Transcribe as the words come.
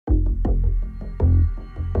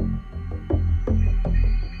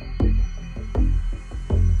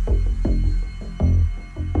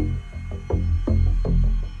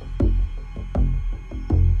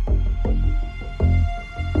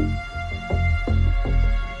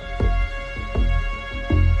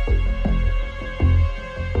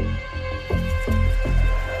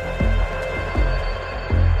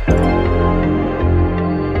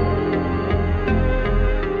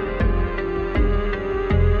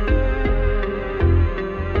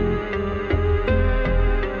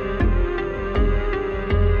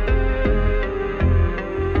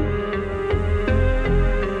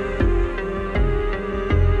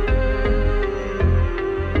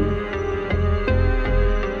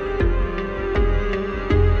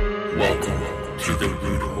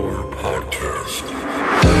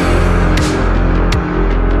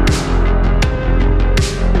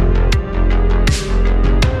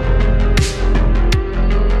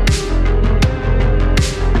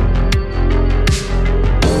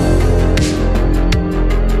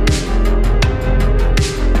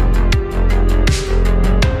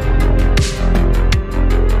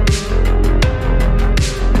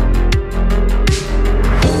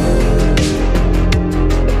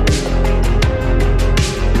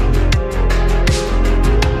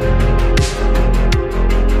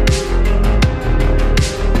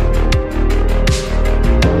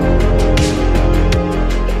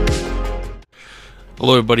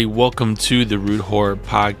Hello, everybody. Welcome to the Root Horror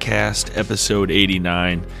Podcast, episode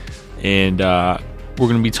 89. And we're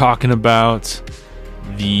going to be talking about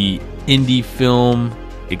the indie film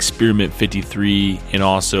Experiment 53 and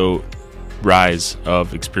also Rise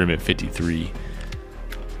of Experiment 53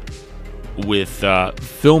 with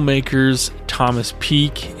filmmakers Thomas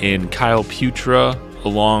Peake and Kyle Putra,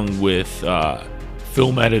 along with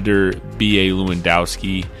film editor B.A.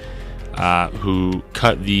 Lewandowski, who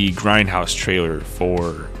cut the Grindhouse trailer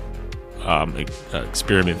for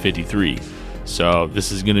Experiment 53. So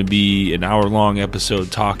this is going to be an hour-long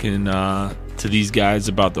episode talking to these guys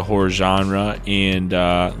about the horror genre and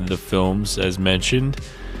the films as mentioned.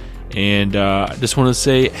 And I just want to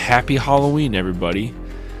say happy Halloween, everybody.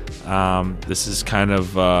 This is kind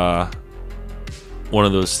of one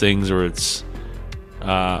of those things where it's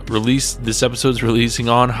this episode's releasing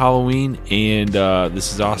on Halloween, and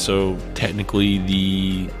this is also technically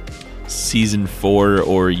the season 4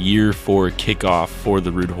 or year 4 kickoff for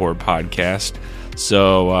the Root Horror Podcast.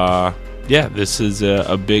 So this is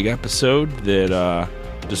a big episode that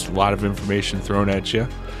just a lot of information thrown at you.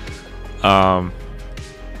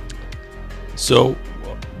 So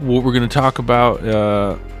what we're going to talk about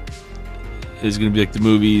is going to be like the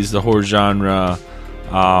movies, the horror genre.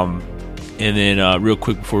 And then real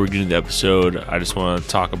quick before we get into the episode, I just want to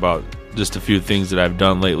talk about just a few things that I've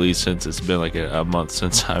done lately since it's been like a month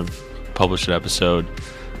since I've published an episode.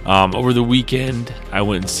 Over the weekend, I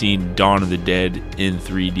went and seen Dawn of the Dead in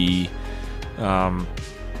 3D.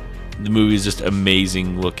 The movie is just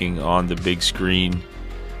amazing looking on the big screen.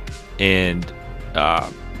 And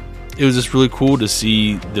it was just really cool to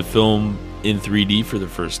see the film in 3D for the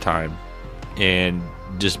first time. And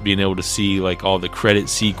just being able to see like all the credit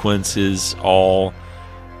sequences, all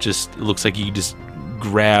just it looks like you can just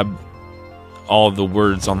grab all of the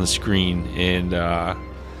words on the screen, and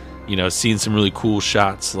seeing some really cool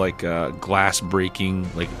shots like glass breaking,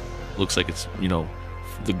 like looks like it's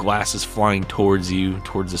the glass is flying towards you,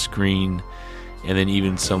 towards the screen, and then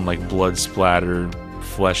even some like blood splattered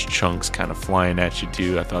flesh chunks kind of flying at you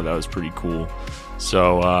too. I thought that was pretty cool.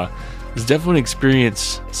 So it was definitely an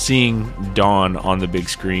experience seeing Dawn on the big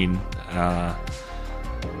screen. Man,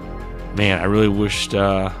 I really wished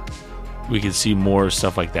we could see more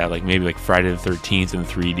stuff like that, like maybe like Friday the 13th in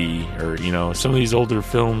 3D, or some of these older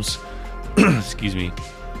films excuse me,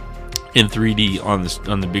 in 3D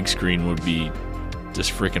on the big screen would be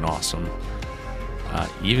just freaking awesome.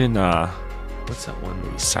 Even what's that one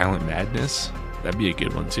movie, Silent Madness? That'd be a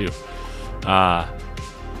good one too.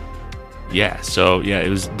 It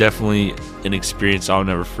was definitely an experience I'll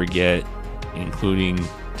never forget, including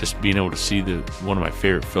just being able to see one of my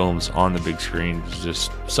favorite films on the big screen. It was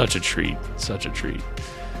just such a treat. Let's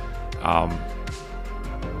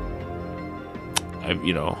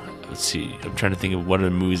see. I'm trying to think of what other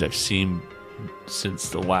movies I've seen since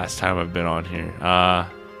the last time I've been on here. I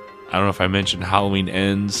don't know if I mentioned Halloween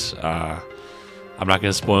Ends. I'm not going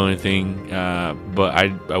to spoil anything, but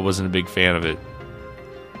I wasn't a big fan of it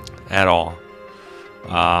at all.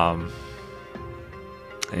 I'll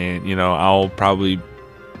probably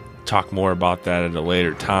talk more about that at a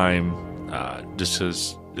later time, just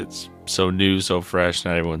because it's so new, so fresh,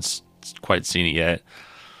 not everyone's quite seen it yet.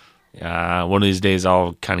 One of these days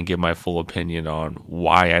I'll kind of give my full opinion on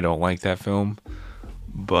why I don't like that film,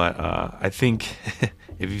 but I think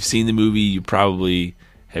if you've seen the movie, you probably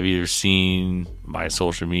have either seen my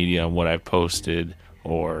social media and what I've posted,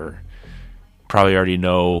 or probably already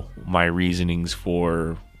know my reasonings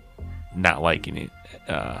for not liking it,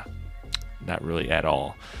 not really at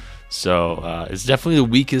all. So it's definitely the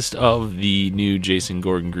weakest of the new Jason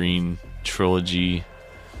Gordon Green trilogy,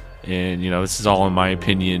 and this is all in my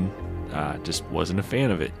opinion. Just wasn't a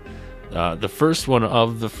fan of it. The first one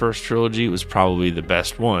of the first trilogy was probably the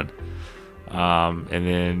best one, and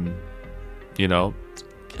then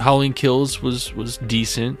Halloween Kills was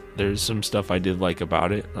decent. There's some stuff I did like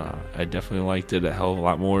about it. I definitely liked it a hell of a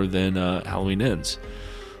lot more than Halloween Ends.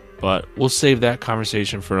 But we'll save that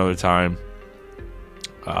conversation for another time.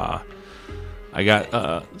 I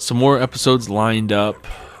got some more episodes lined up,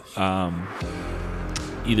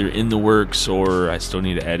 either in the works or I still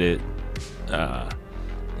need to edit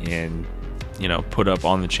and put up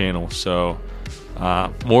on the channel. So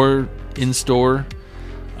more in store.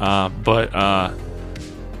 But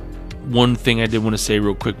one thing I did want to say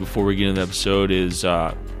real quick before we get into the episode is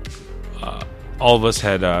all of us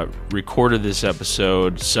had recorded this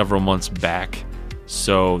episode several months back,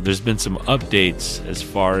 so there's been some updates as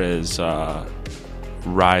far as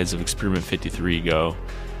Rise of Experiment 53 go.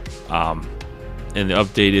 And the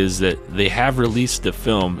update is that they have released the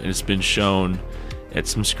film and it's been shown at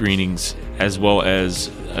some screenings, as well as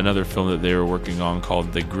another film that they were working on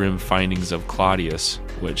called The Grim Findings of Claudius,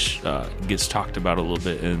 which gets talked about a little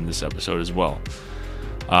bit in this episode as well.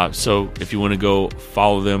 So if you want to go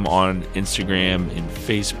follow them on Instagram and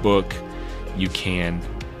Facebook, you can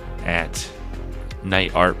at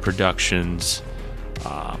Night Art Productions.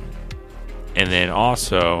 And then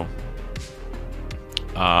also,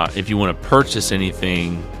 if you want to purchase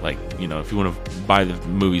anything, like, if you want to buy the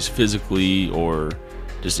movies physically or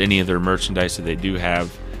just any of their merchandise that they do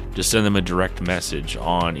have, just send them a direct message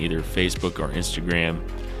on either Facebook or Instagram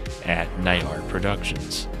at Night Art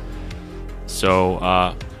Productions.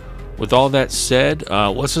 So, with all that said,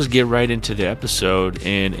 let's just get right into the episode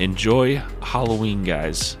and enjoy Halloween,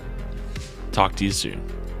 guys. Talk to you soon.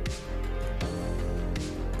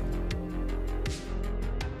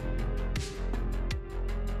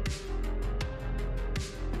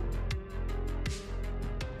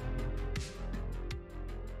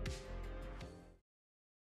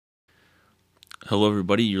 Hello,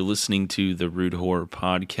 everybody. You're listening to the Rude Horror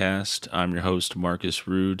Podcast. I'm your host, Marcus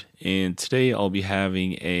Rude, and today I'll be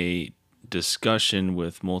having a discussion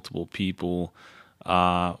with multiple people,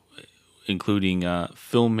 including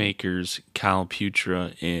filmmakers Kyle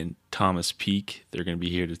Putra and Thomas Peake. They're going to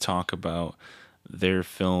be here to talk about their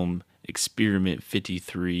film Experiment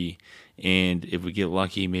 53, and if we get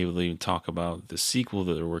lucky, maybe they'll even talk about the sequel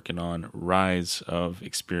that they're working on, Rise of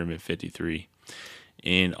Experiment 53.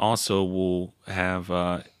 And also we'll have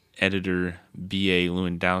editor B.A.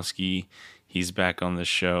 Lewandowski. He's back on the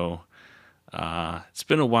show. It's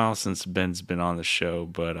been a while since Ben's been on the show,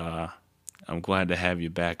 but I'm glad to have you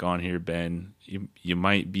back on here, Ben. You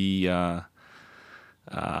might be tied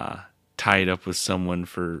up with someone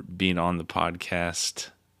for being on the podcast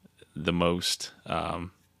the most,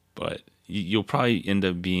 but you'll probably end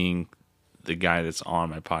up being the guy that's on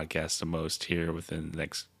my podcast the most here within the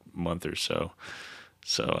next month or so.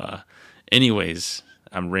 So, anyways,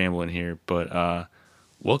 I'm rambling here, but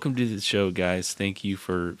welcome to the show, guys. Thank you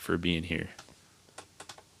for being here.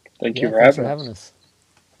 Thank you for having us.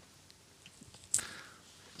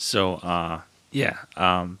 So,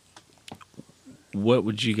 what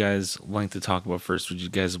would you guys like to talk about first? Would you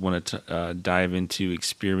guys want to dive into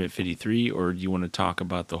Experiment 53, or do you want to talk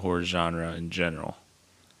about the horror genre in general?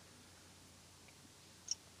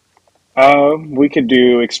 We could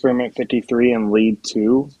do Experiment 53 and lead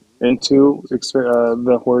into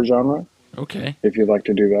the horror genre. Okay. If you'd like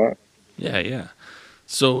to do that. Yeah.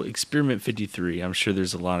 So Experiment 53, I'm sure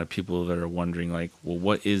there's a lot of people that are wondering, like, well,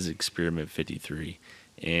 what is Experiment 53?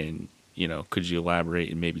 And, could you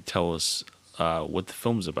elaborate and maybe tell us what the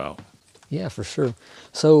film's about? Yeah, for sure.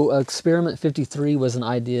 So Experiment 53 was an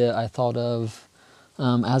idea I thought of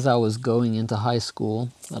as I was going into high school.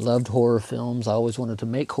 I loved horror films. I always wanted to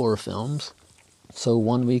make horror films. So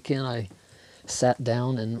one weekend I sat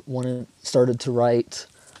down and started to write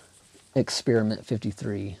Experiment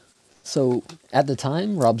 53. So at the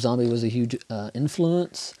time, Rob Zombie was a huge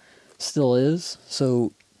influence, still is.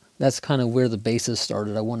 So that's kind of where the basis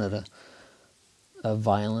started. I wanted a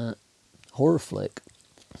violent horror flick.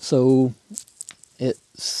 So it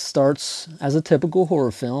starts as a typical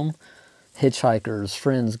horror film. Hitchhikers,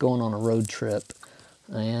 friends going on a road trip,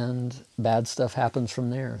 and bad stuff happens from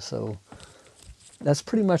there. So that's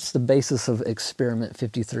pretty much the basis of Experiment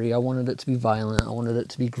 53. I wanted it to be violent. I wanted it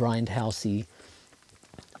to be grindhousey,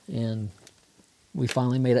 and we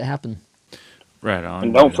finally made it happen. Right on.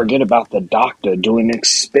 And don't forget about the doctor doing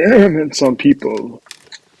experiments on people.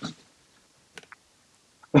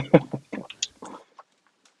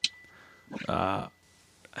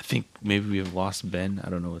 I think maybe we have lost Ben. I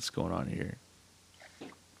don't know what's going on here.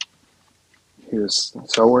 He was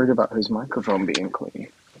so worried about his microphone being clean.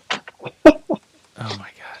 Oh my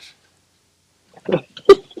gosh.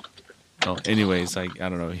 Well, anyways, I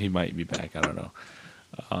don't know. He might be back. I don't know.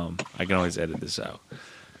 I can always edit this out.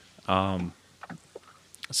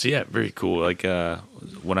 So yeah, very cool. Like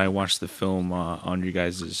when I watched the film on your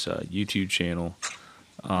guys' YouTube channel,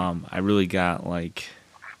 I really got like,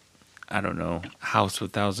 I don't know, House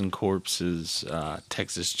with 1,000 Corpses,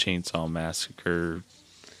 Texas Chainsaw Massacre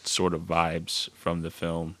sort of vibes from the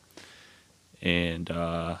film, and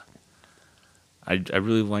I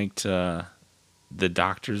really liked the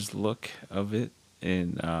doctor's look of it,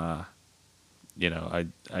 and I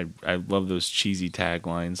love those cheesy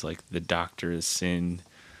taglines like "The Doctor is Sin."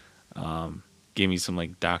 Gave me some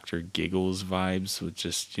like Dr. Giggles vibes with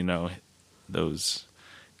just those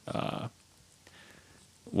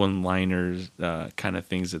one-liners kind of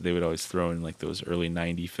things that they would always throw in like those early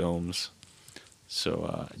 90 films.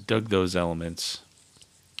 So dug those elements.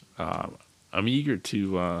 I'm eager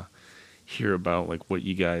to hear about like what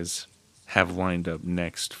you guys have lined up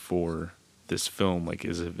next for this film. Like,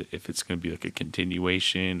 is it, if it's going to be like a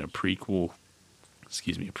continuation, a prequel,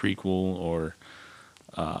 excuse me, a prequel, or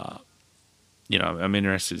I'm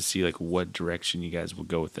interested to see like what direction you guys will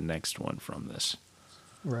go with the next one from this.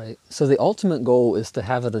 Right. So the ultimate goal is to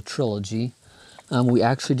have it a trilogy. We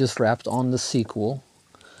actually just wrapped on the sequel,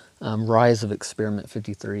 Rise of Experiment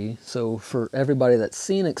 53. So for everybody that's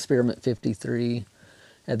seen Experiment 53,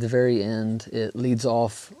 at the very end, it leads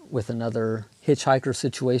off with another hitchhiker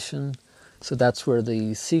situation. So that's where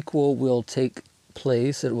the sequel will take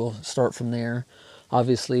place. It will start from there.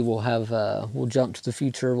 Obviously, we'll jump to the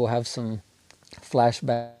future. We'll have some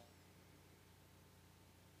flashback.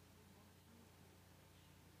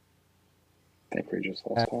 I think we just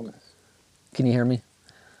lost Thomas. Can you hear me?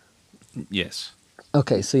 Yes.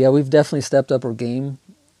 Okay, so yeah, we've definitely stepped up our game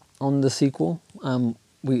on the sequel.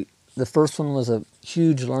 The first one was a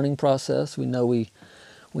huge learning process. We know we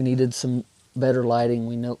needed some better lighting.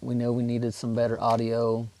 We know we needed some better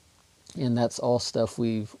audio, and that's all stuff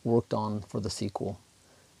we've worked on for the sequel.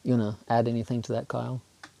 You wanna add anything to that, Kyle?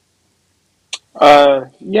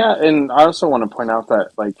 Yeah, and I also want to point out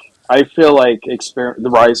that like I feel like the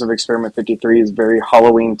Rise of Experiment 53 is very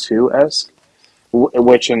Halloween 2 esque,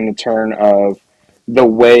 which in the turn of the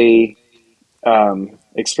way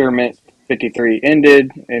Experiment 53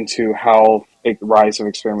 ended into how Rise of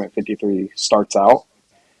Experiment 53 starts out.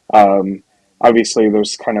 Um, Obviously,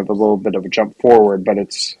 there's kind of a little bit of a jump forward, but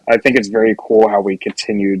I think it's very cool how we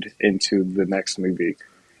continued into the next movie,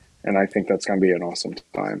 and I think that's going to be an awesome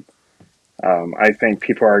time. I think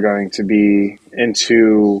people are going to be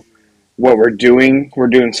into what we're doing. We're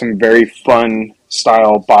doing some very fun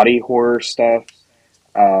style body horror stuff,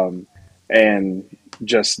 um, and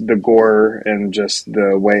just the gore and just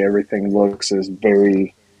the way everything looks is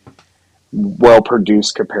very well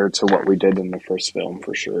produced compared to what we did in the first film,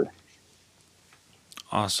 for sure.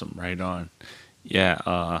 Awesome. Right on.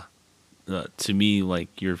 Yeah. To me,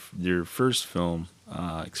 like your first film,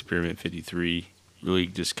 Experiment 53, really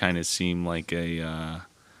just kind of seemed like a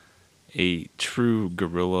true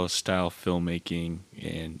guerrilla style filmmaking,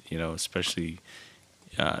 and especially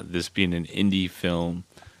this being an indie film.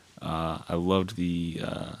 I loved the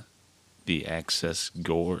excess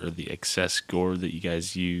gore that you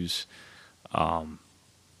guys use,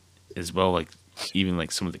 as well. Like even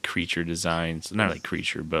like some of the creature designs, not like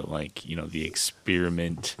creature, but like the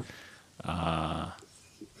experiment.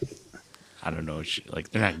 I don't know, like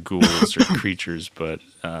they're not ghouls or creatures, but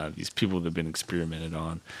these people that have been experimented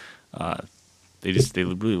on. Uh, they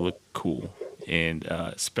really look cool, and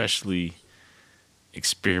especially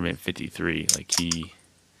Experiment 53. Like he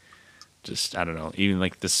just, I don't know, even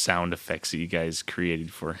like the sound effects that you guys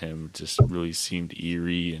created for him just really seemed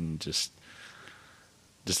eerie, and just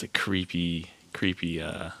a creepy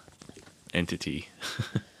entity.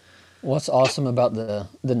 What's awesome about the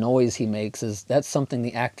noise he makes is that's something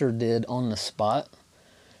the actor did on the spot.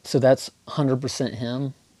 So that's 100%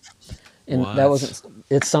 him. And that What? wasn't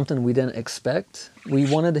it's something we didn't expect. We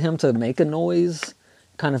wanted him to make a noise,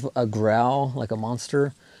 kind of a growl like a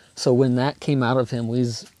monster. So when that came out of him, we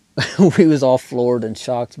was all floored and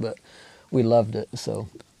shocked, but we loved it. So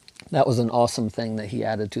that was an awesome thing that he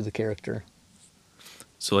added to the character.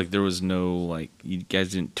 So like there was no, like, you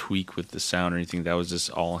guys didn't tweak with the sound or anything. That was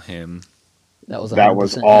just all him. That was That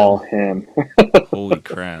was 100% all him. him. Holy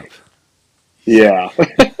crap! Yeah.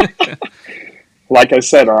 Like I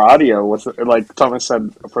said, our audio was like Thomas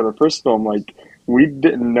said for the first film. Like we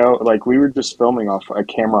didn't know, like we were just filming off a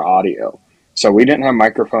camera audio, so we didn't have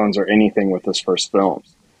microphones or anything with this first film.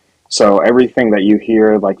 So everything that you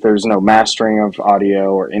hear, like there's no mastering of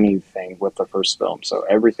audio or anything with the first film. So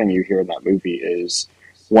everything you hear in that movie is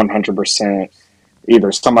 100%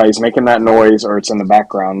 either somebody's making that noise or it's in the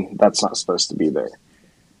background that's not supposed to be there.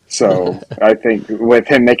 So I think with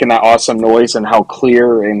him making that awesome noise and how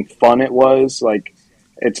clear and fun it was, like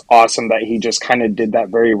it's awesome that he just kind of did that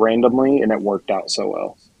very randomly and it worked out so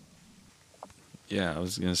well. Yeah, I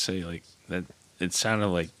was gonna say like that. It sounded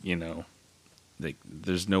like like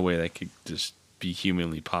there's no way that could just be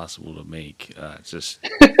humanly possible to make. Just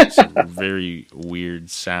some very weird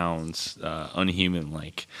sounds, unhuman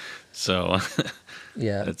like. So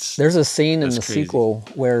Yeah. that's There's a scene in that's the crazy. sequel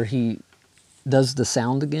where he does the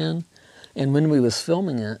sound again. And when we was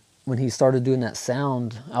filming it, when he started doing that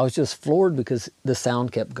sound, I was just floored because the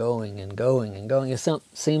sound kept going and going and going.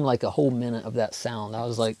 Seemed like a whole minute of that sound. I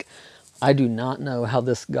was like, I do not know how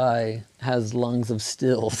this guy has lungs of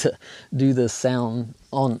steel to do this sound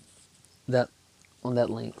that on that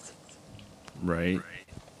length. Right.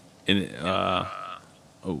 And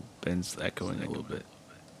oh, Ben's echoing a little bit.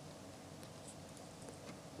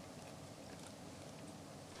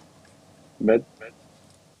 But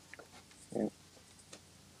yeah,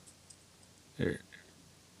 Here,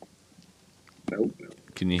 nope,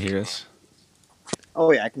 can you hear us?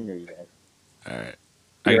 Oh yeah, I can hear you guys. All right.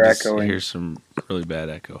 I you're can just echoing. hear some really bad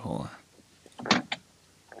echo. Hold on.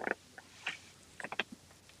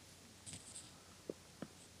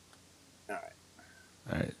 All right.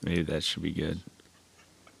 All right, maybe that should be good.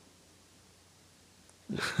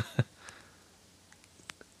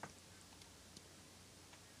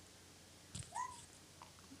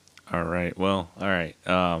 All right. Well, all right.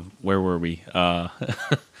 Where were we?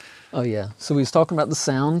 Oh yeah. So we was talking about the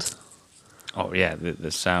sound. Oh yeah,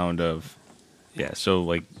 the sound of yeah. So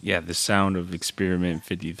like yeah, the sound of Experiment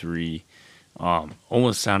 53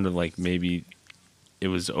 almost sounded like maybe it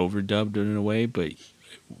was overdubbed in a way, but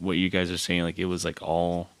what you guys are saying like it was like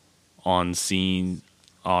all on scene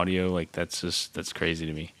audio, like that's crazy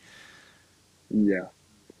to me. Yeah.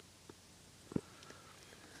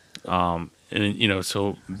 And you know,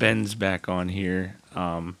 so Ben's back on here.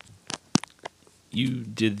 You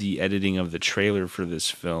did the editing of the trailer for this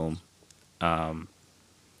film.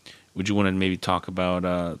 Would you want to maybe talk about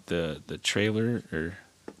the trailer or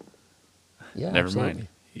Yeah, never absolutely. mind?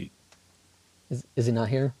 Is he not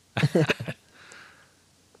here?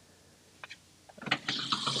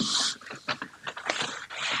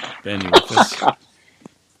 Ben, you with us?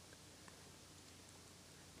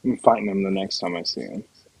 I'm fighting him the next time I see him.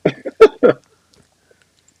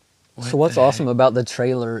 So what's the awesome heck? about the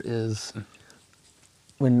trailer is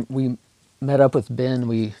when we met up with Ben,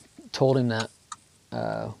 we told him that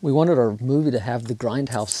we wanted our movie to have the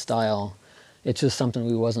Grindhouse style. It's just something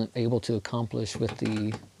we wasn't able to accomplish with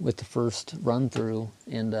the first run through,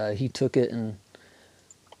 and he took it and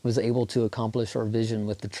was able to accomplish our vision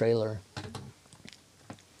with the trailer.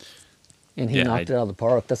 And he Yeah, knocked it out of the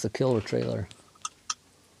park. That's a killer trailer.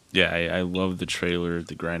 I love the trailer,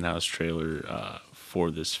 the Grindhouse trailer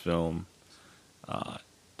for this film.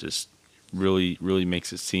 Just really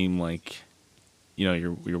makes it seem like you know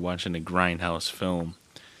you're watching a Grindhouse film,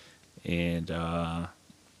 and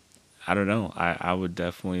I don't know. I would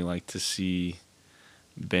definitely like to see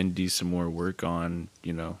Ben do some more work on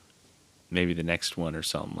you know maybe the next one or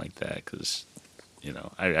something like that because you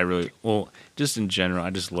know I really well just in general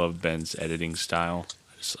I just love Ben's editing style.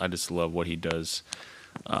 I just love what he does.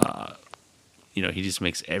 You know, he just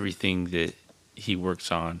makes everything that he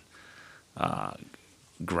works on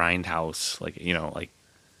grindhouse. Like you know, like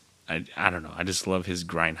I don't know. I just love his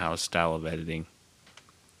grindhouse style of editing.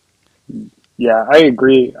 Yeah, I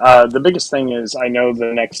agree. The biggest thing is I know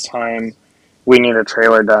the next time we need a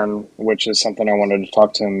trailer done, which is something I wanted to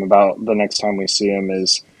talk to him about the next time we see him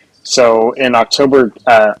is so in October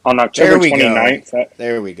on There October we go. 29th.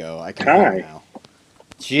 There we go. I can hear Hi. now.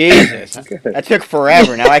 Jesus, Good. that took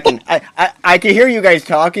forever. Now I can hear you guys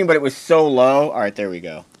talking, but it was so low. All right, there we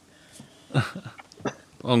go.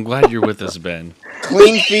 Well, I'm glad you're with us, Ben.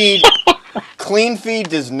 Clean feed. Clean feed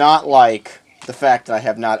does not like the fact that I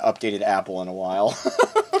have not updated Apple in a while.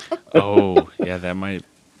 Oh yeah that might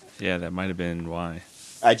have been why.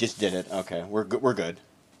 I just did it. Okay, we're good. We're good.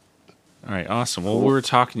 All right, awesome. Well, we Cool. were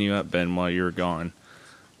talking to you up Ben while you were gone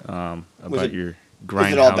Was about it your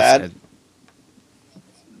was it all grindhouse. bad?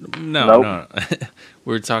 No, Nope. no.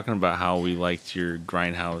 We were talking about how we liked your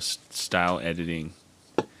grindhouse style editing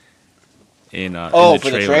in Oh, the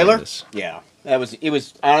for the trailer. trailer? Of this. Yeah, that was. It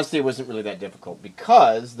was honestly, it wasn't really that difficult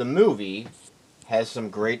because the movie has some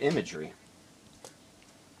great imagery.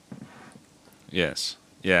 Yes.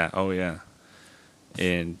 Yeah. Oh, yeah.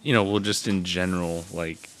 And you know, well, just in general,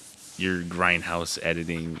 like your grindhouse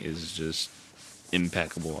editing is just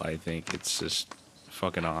impeccable. I think it's just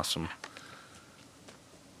fucking awesome.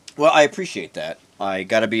 Well, I appreciate that. I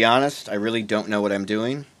gotta be honest. I really don't know what I'm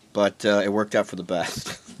doing, but it worked out for the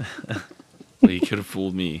best. Well, you could have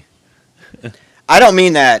fooled me. I don't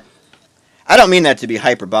mean that. I don't mean that to be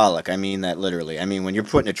hyperbolic. I mean that literally. I mean when you're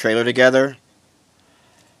putting a trailer together,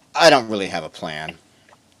 I don't really have a plan.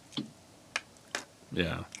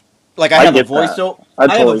 Yeah. Like I I have a get that. voiceover. I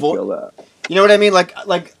I have a totally feel that. You know what I mean? Like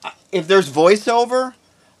if there's voiceover,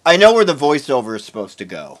 I know where the voiceover is supposed to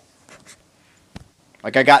go.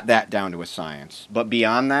 Like I got that down to a science. But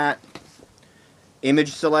beyond that,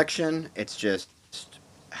 image selection, it's just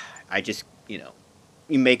I just,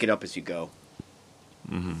 you make it up as you go.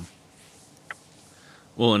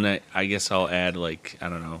 Well, and I guess I'll add like I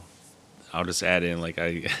don't know. I'll just add in like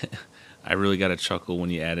I I really got a chuckle when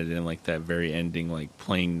you added in like that very ending like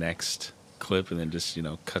playing next clip and then just you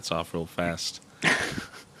know cuts off real fast.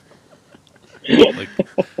 like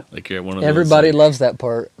like you're at one of Everybody those, loves that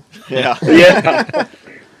part. Yeah. Yeah.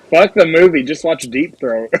 Fuck the movie. Just watch Deep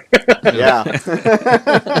Throat. Yeah.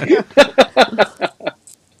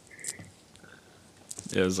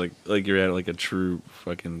 It was like you're at like a true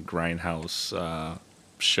fucking grindhouse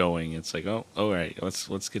showing. It's like, oh, all right,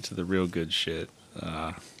 let's get to the real good shit.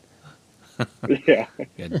 Yeah.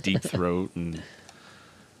 Got Deep Throat and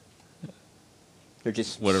They're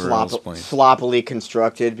just whatever else playing. sloppily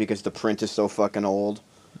constructed because the print is so fucking old.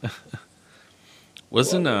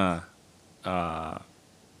 Wasn't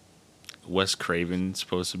Wes Craven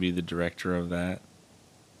supposed to be the director of that?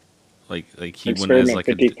 Like he went as Experiment like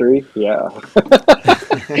 53? Yeah.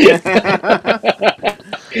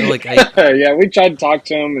 like I Yeah, we tried to talk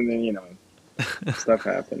to him, and then, stuff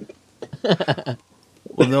happened.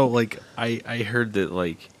 well no like I heard that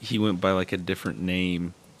like he went by like a different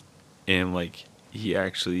name and like he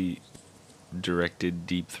actually directed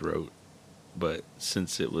Deep Throat, but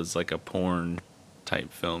since it was like a porn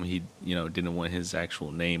type film, he didn't want his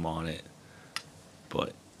actual name on it.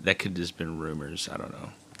 But that could just been rumors. I don't know.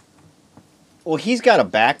 Well, he's got a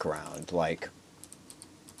background like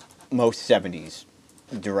most 70s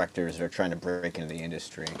directors are trying to break into the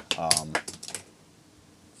industry.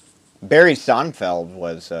 Barry Sonnenfeld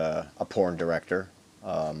was a porn director,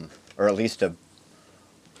 or at least a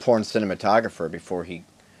porn cinematographer before he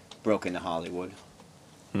broke into Hollywood.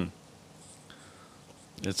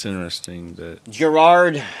 It's interesting that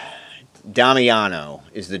Gerard Damiano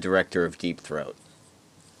is the director of Deep Throat.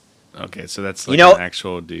 okay, so that's like an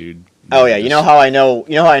actual dude. Oh yeah, you know how I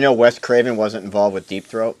know Wes Craven wasn't involved with Deep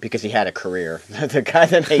Throat because he had a career. The guy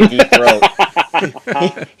that made Deep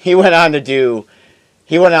Throat, he went on to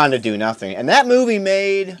do nothing. And that movie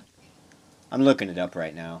made, I'm looking it up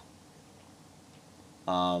right now.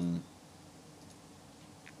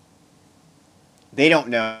 They don't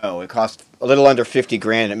know. It cost a little under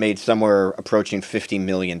 $50,000. It made somewhere approaching $50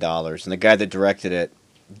 million. And the guy that directed it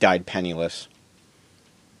died penniless.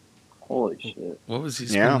 Holy shit. What was he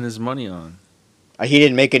spending his money on? He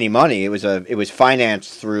didn't make any money. It was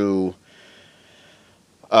financed through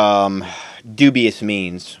dubious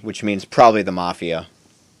means, which means probably the mafia.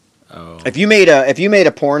 Oh. If you made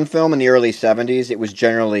a porn film in the early 70s, it was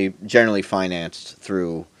generally financed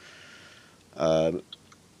through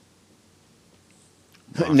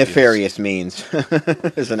nefarious means.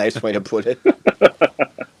 Is a nice way to put it.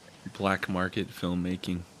 Black market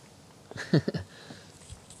filmmaking.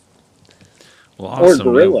 Well, awesome.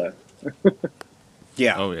 Or Gorilla.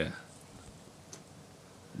 Yeah. Oh yeah.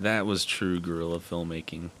 That was true guerrilla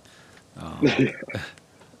filmmaking.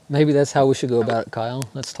 Maybe that's how we should go about it, Kyle.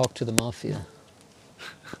 Let's talk to the mafia.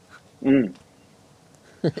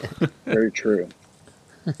 Very true.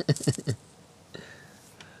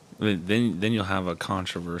 Then you'll have a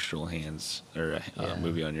controversial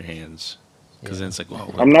movie on your hands because then it's like,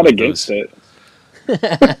 whoa. I'm not against it.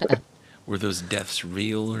 Were those deaths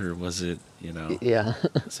real or was it Yeah.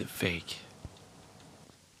 is it fake?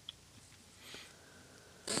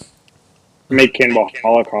 Make Cannibal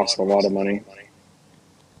Holocaust a lot of money.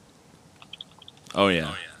 Oh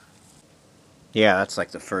yeah. Yeah, that's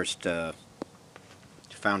like the first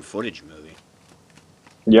found footage movie.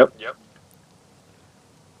 Yep.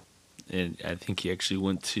 And I think he actually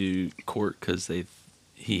went to court because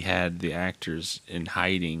he had the actors in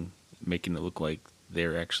hiding, making it look like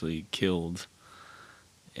they're actually killed.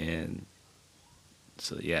 And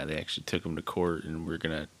so yeah, they actually took him to court, and we're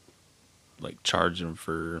gonna like charge him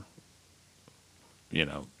for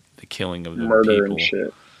the killing of the Murder people. and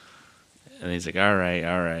shit. And he's like, all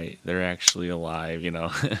right, they're actually alive.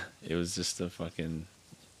 It was just a fucking.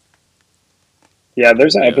 Yeah,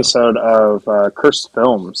 there's an episode of Cursed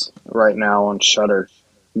Films right now on Shudder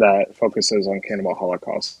that focuses on Cannibal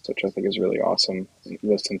Holocaust, which I think is really awesome to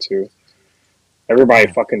listen to.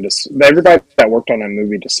 Everybody that worked on that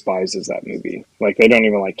movie despises that movie. Like, they don't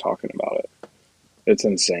even like talking about it. It's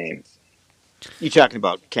insane. You talking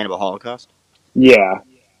about Cannibal Holocaust? Yeah.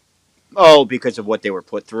 Oh, because of what they were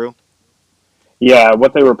put through? Yeah,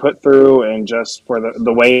 what they were put through, and just for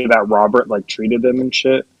the way that Robert treated them and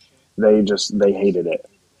shit. They hated it.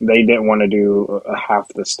 They didn't want to do half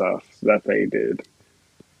the stuff that they did.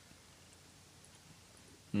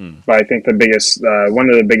 But I think one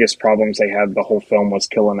of the biggest problems they had the whole film was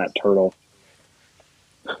killing that turtle.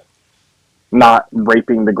 Not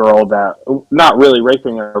raping the girl not really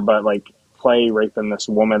raping her, but play raping this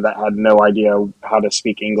woman that had no idea how to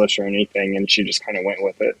speak English or anything, and she just kind of went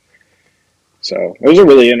with it. So it was a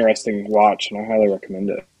really interesting watch, and I highly recommend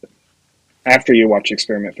it. After you watch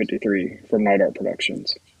Experiment 53 from Night Art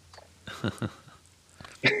Productions.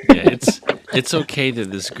 Yeah, it's okay that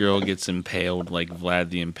this girl gets impaled like Vlad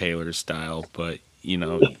the Impaler style, but you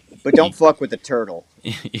But don't fuck with the turtle.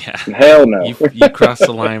 Yeah, Hell no. you cross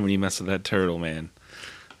the line when you mess with that turtle, man.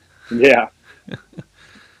 Yeah.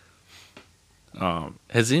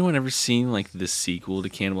 Has anyone ever seen like the sequel to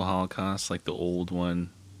Cannibal Holocaust, like the old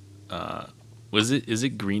one? Uh, is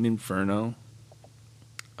it Green Inferno,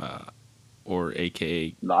 or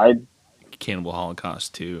AKA I Cannibal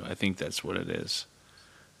Holocaust 2? I think that's what it is,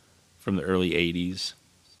 from the early '80s.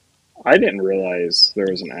 I didn't realize there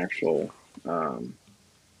was an actual um,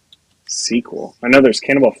 sequel. I know there's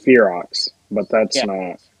Cannibal Ferox, but that's Yeah,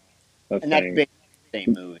 not a and that's thing. basically the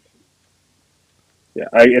same movie. Yeah,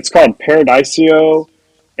 it's called Paradiso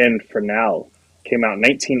Infernal. Came out in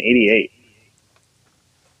 1988,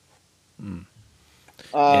 Mm.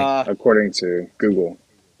 Yeah, Uh, according to Google.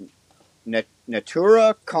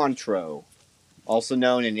 Natura Contro, also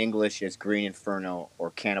known in English as Green Inferno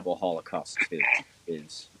or Cannibal Holocaust 2,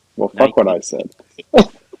 is Well, fuck what 19. I said.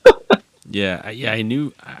 yeah. I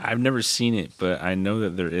knew. I've never seen it, but I know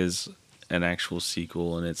that there is an actual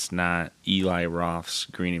sequel, and it's not Eli Roth's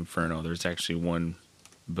Green Inferno. There's actually one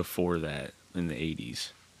before that in the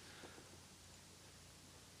 '80s.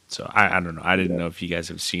 So I don't know. I didn't Yeah, know if you guys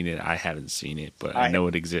have seen it. I haven't seen it, but I I have, know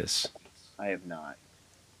it exists. I have not.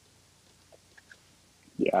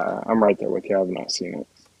 yeah, I'm right there with you. I have not seen it.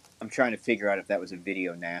 I'm trying to figure out if that was a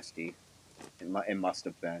video nasty. It must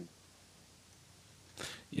have been.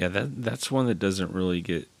 Yeah, that's one that doesn't really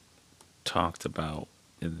get talked about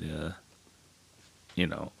in the, you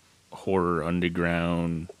know, horror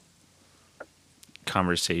underground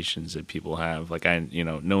conversations that people have. Like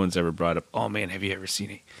no one's ever brought up, "Oh man, have you ever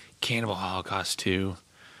seen a Cannibal Holocaust 2?"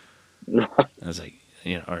 I was like,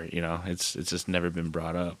 it's just never been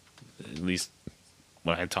brought up, at least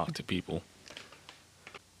when I talk to people.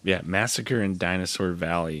 Yeah, Massacre in Dinosaur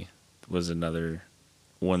Valley was another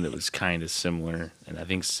one that was kind of similar, and I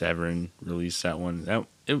think Severin released that one.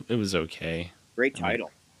 It was okay. Great I mean,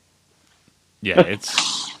 title. yeah, it's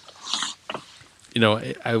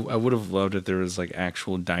I would have loved if there was like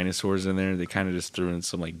actual dinosaurs in there. They kind of just threw in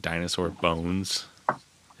some like dinosaur bones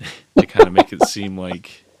to kind of make it seem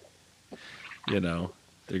like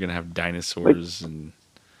they're gonna have They, dinosaurs and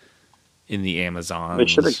in the they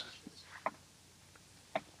should have Amazons.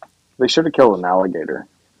 they should have killed an alligator.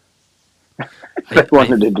 They I I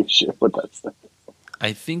wanted to do shit with that stuff.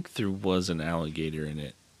 I think there was an alligator in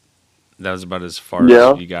it. That was about as far as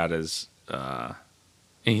Yeah, you got as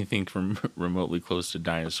anything from remotely close to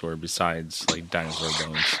dinosaur besides like dinosaur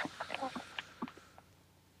bones.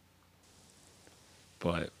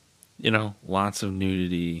 But lots of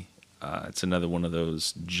nudity. It's another one of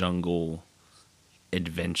those jungle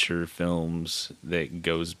adventure films that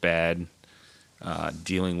goes bad,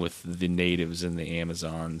 dealing with the natives in the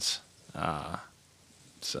Amazons. Uh,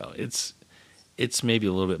 so it's maybe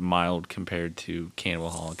a little bit mild compared to Cannibal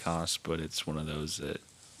Holocaust, but it's one of those that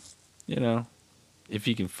you know if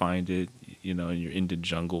you can find it, and you're into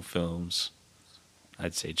jungle films,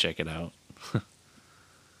 I'd say check it out.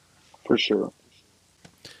 for sure.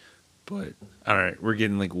 But all right, we're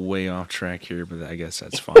getting like way off track here, but I guess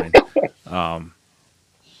that's fine. Um,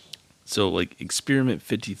 so like Experiment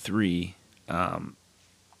 53, um,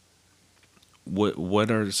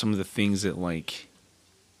 what are some of the things that like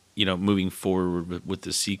moving forward with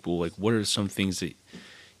the sequel? Like, what are some things that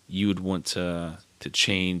you would want to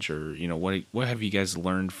change, or what have you guys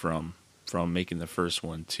learned from making the first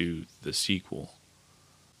one to the sequel?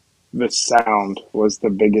 The sound was the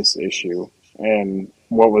biggest issue, and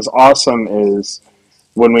what was awesome is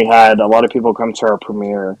when we had a lot of people come to our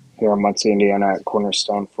premiere here in Muncie, Indiana at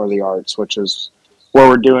Cornerstone for the Arts, which is where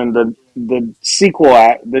we're doing the sequel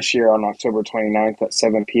at this year on October 29th at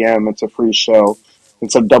 7 p.m. It's a free show.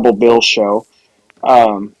 It's a double bill show.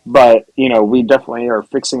 But, we definitely are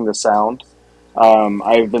fixing the sound.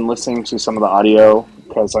 I've been listening to some of the audio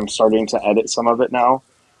because I'm starting to edit some of it now,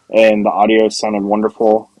 and the audio sounded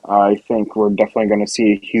wonderful. I think we're definitely going to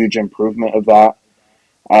see a huge improvement of that.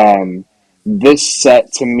 Um, this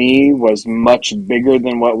set to me was much bigger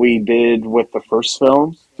than what we did with the first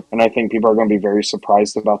film, and I think people are going to be very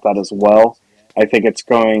surprised about that as well. I think it's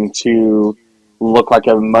going to look like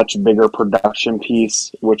a much bigger production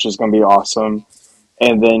piece, which is going to be awesome.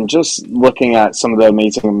 And then just looking at some of the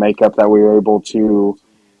amazing makeup that we were able to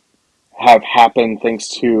have happen thanks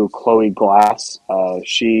to Chloe Glass.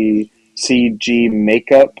 She CG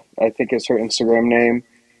Makeup, I think is her Instagram name.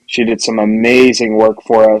 She did some amazing work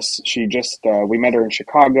for us. She just we met her in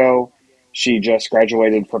Chicago. She just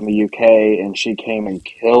graduated from the UK and she came and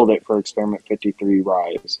killed it for Experiment 53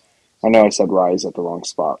 Rise. I know I said Rise at the wrong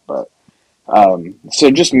spot, but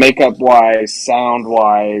so just makeup wise, sound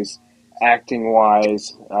wise, acting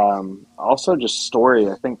wise, also just story.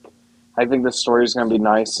 I think I think the story is going to be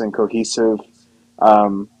nice and cohesive.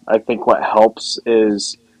 I think what helps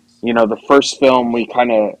is, the first film we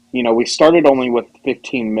kind of, we started only with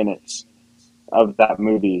 15 minutes of that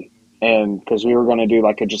movie, and because we were going to do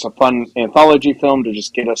like just a fun anthology film to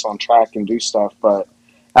just get us on track and do stuff. But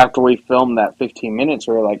after we filmed that 15 minutes,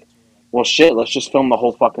 we were like, well, shit, let's just film the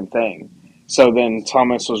whole fucking thing. So then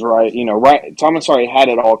Thomas was right, right. Thomas already had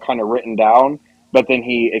it all kind of written down, but then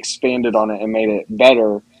he expanded on it and made it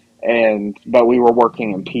better. But we were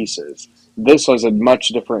working in pieces. This was a much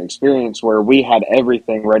different experience where we had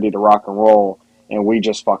everything ready to rock and roll, and we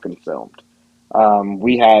just fucking filmed.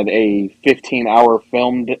 We had a 15-hour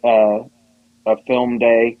a film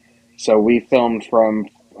day, so we filmed from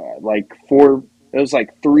like four. It was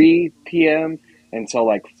like 3 p.m. until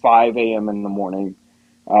like 5 a.m. in the morning.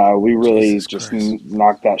 We really Jesus just Christ.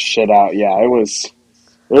 knocked that shit out. Yeah, it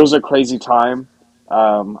was a crazy time.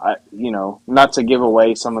 Not to give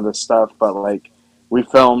away some of the stuff, but like we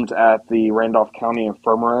filmed at the Randolph County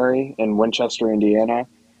Infirmary in Winchester, Indiana.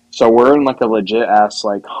 So we're in like a legit ass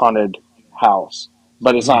like haunted house,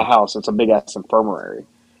 but it's not a house; it's a big ass infirmary.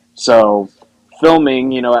 So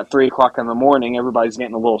filming, at 3 o'clock in the morning, everybody's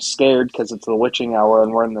getting a little scared because it's the witching hour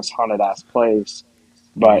and we're in this haunted ass place.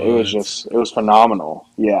 But What? it was phenomenal.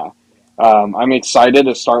 Yeah. I'm excited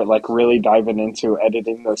to start like really diving into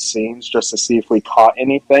editing those scenes just to see if we caught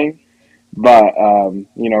anything. But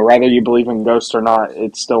whether you believe in ghosts or not,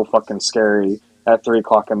 it's still fucking scary at 3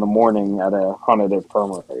 o'clock in the morning at a haunted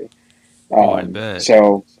infirmary. Oh, I bet.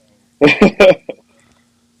 So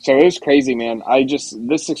so it was crazy, man.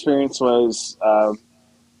 This experience was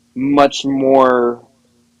much more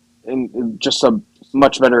just a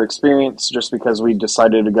much better experience just because we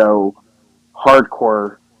decided to go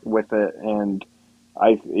hardcore with it, and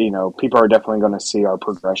people are definitely going to see our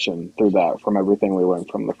progression through that from everything we learned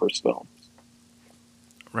from the first film.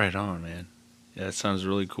 Right on, man. Yeah, that sounds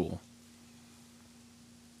really cool.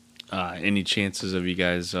 Any chances of you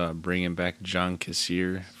guys bringing back John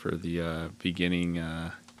Kassir for the beginning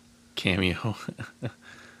cameo?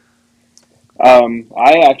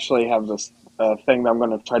 I actually have this thing that I'm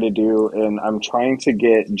going to try to do, and I'm trying to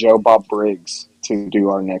get Joe Bob Briggs to do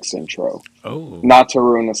our next intro. Oh, Not to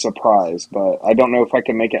ruin the surprise, but I don't know if I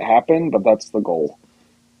can make it happen, but that's the goal.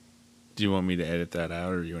 do you want me to edit that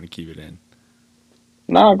out, or you want to keep it in?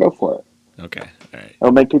 No, go for it. Okay, all right,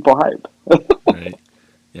 It'll make people hype. all right.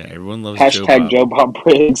 Yeah, everyone loves Joe Hashtag Bob. Joe Bob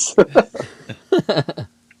Briggs.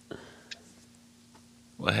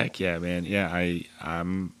 Well, heck yeah, man. Yeah,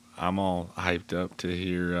 I'm all hyped up to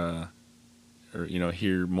hear or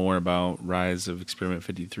hear more about Rise of Experiment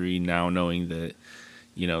 53 now, knowing that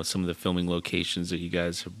some of the filming locations that you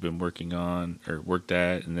guys have been working on or worked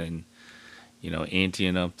at, and then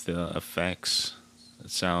anteing up the effects.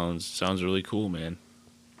 It sounds really cool, man.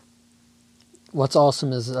 What's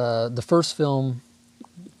awesome is the first film,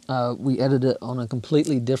 we edited it on a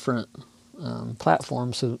completely different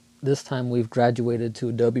platform. So this time we've graduated to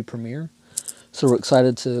Adobe Premiere. So we're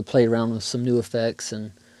excited to play around with some new effects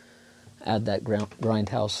and add that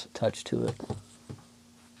grindhouse touch to it.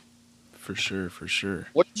 For sure, for sure.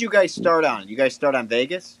 What did you guys start on? You guys start on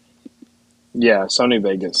Vegas? Yeah, Sony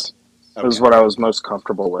Vegas. That was Okay. what I was most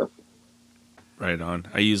comfortable with. Right on.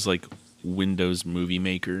 I use like Windows Movie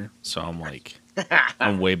Maker, so I'm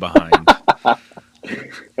way behind.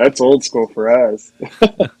 That's old school for us.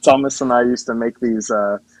 Thomas and I used to make these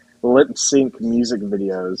lip sync music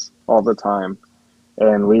videos all the time,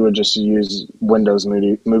 and we would just use Windows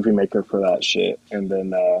Movie Maker for that shit. And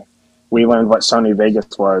then we learned what Sony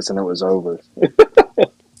Vegas was, and it was over.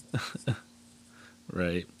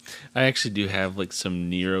 Right. I actually do have like some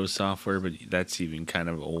Nero software, but that's even kind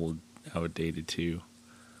of old, outdated too.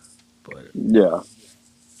 But Yeah.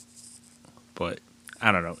 but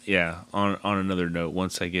I don't know. Yeah. On another note,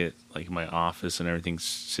 once I get like my office and everything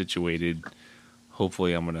situated,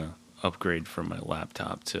 hopefully I'm gonna upgrade from my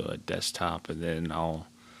laptop to a desktop, and then I'll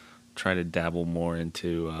try to dabble more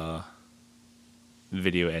into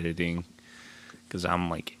video editing because I'm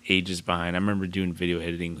like ages behind. I remember doing video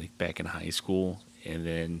editing like back in high school, and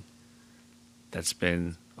then that's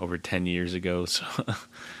been over 10 years ago. So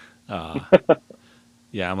uh,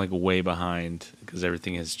 yeah, I'm like way behind because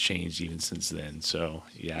everything has changed even since then. So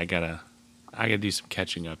yeah, I gotta do some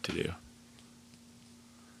catching up to do.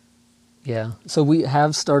 Yeah. So we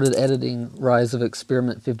have started editing Rise of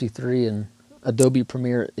Experiment 53 in Adobe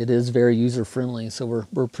Premiere. It is very user friendly, so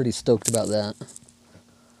we're pretty stoked about that.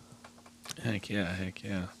 Heck yeah, heck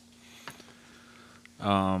yeah.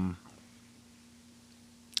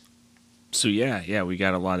 So yeah, we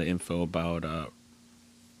got a lot of info about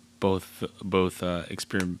both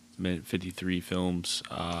Experiment 53 films.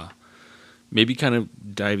 maybe kind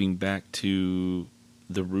of diving back to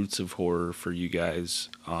the roots of horror for you guys.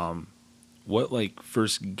 What like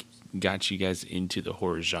first got you guys into the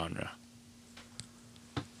horror genre?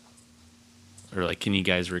 Or like, can you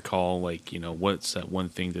guys recall like what's that one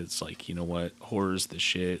thing that's like what horror's the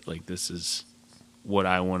shit? Like this is what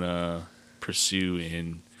I want to pursue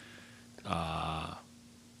in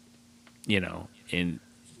in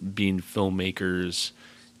being filmmakers,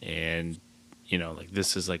 and like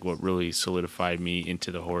this is like what really solidified me into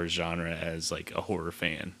the horror genre as like a horror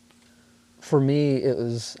fan. For me, it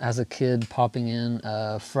was as a kid popping in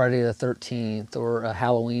Friday the 13th or a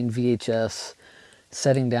Halloween VHS,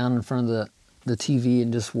 sitting down in front of the TV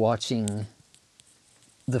and just watching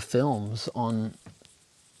the films on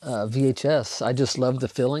VHS. I just loved the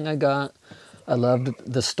feeling I got. I loved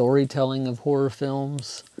the storytelling of horror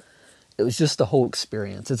films. It was just the whole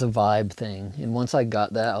experience. It's a vibe thing. And once I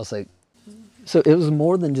got that, I was like, so it was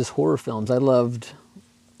more than just horror films. I loved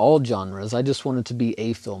all genres. I just wanted to be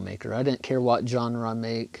a filmmaker. I didn't care what genre I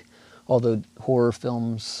make, although horror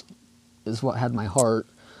films is what had my heart.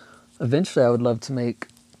 Eventually, I would love to make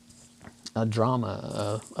a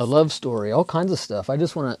drama, a love story, all kinds of stuff. I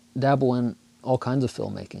just want to dabble in all kinds of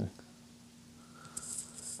filmmaking.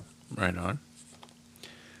 Right on.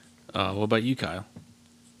 What about you, Kyle?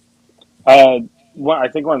 I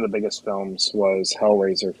think one of the biggest films was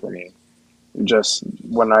Hellraiser for me. Just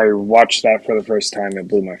when I watched that for the first time, it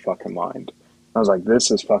blew my fucking mind. I was like,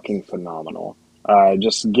 this is fucking phenomenal.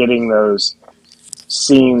 Just getting those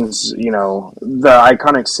scenes, the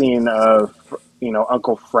iconic scene of,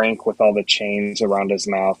 Uncle Frank with all the chains around his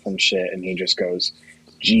mouth and shit, and he just goes,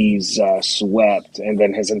 Jesus wept, and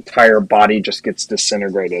then his entire body just gets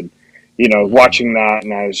disintegrated. Watching that,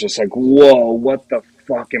 and I was just like, whoa, what the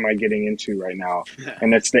fuck am I getting into right now?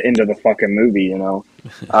 And it's the end of the fucking movie. And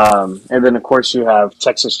then, of course, you have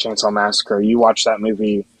Texas Chainsaw Massacre. You watch that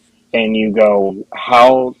movie and you go,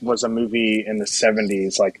 how was a movie in the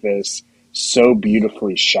 70s like this so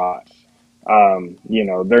beautifully shot?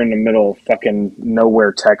 They're in the middle of fucking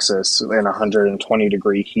nowhere, Texas, in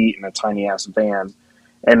 120-degree heat in a tiny ass van,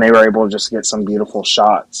 and they were able to just get some beautiful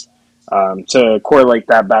shots. To correlate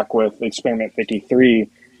that back with Experiment 53,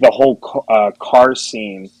 the whole car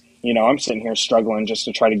scene, I'm sitting here struggling just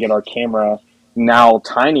to try to get our camera, now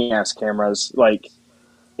tiny ass cameras, like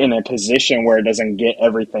in a position where it doesn't get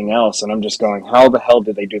everything else. And I'm just going, how the hell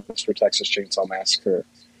did they do this for Texas Chainsaw Massacre?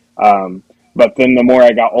 Um, but then the more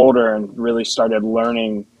I got older and really started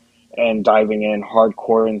learning and diving in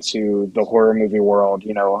hardcore into the horror movie world,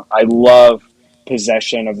 I love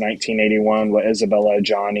Possession of 1981 with Isabella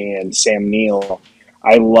Adjani and Sam Neill.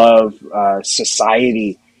 I love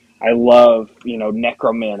Society. I love,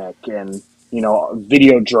 Necromantic and,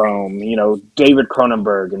 Videodrome, David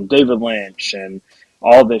Cronenberg and David Lynch and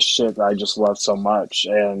all this shit that I just love so much.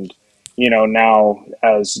 And, now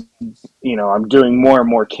as I'm doing more and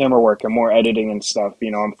more camera work and more editing and stuff.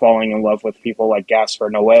 I'm falling in love with people like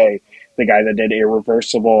Gaspar Noé, the guy that did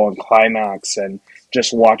Irreversible and Climax, and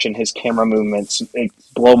just watching his camera movements, it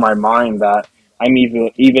blow my mind that I'm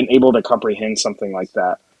even able to comprehend something like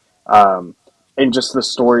that. And just the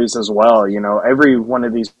stories as well. Every one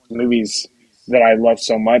of these movies that I love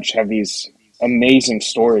so much have these amazing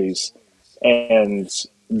stories, and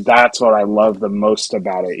that's what I love the most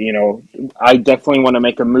about it. I definitely want to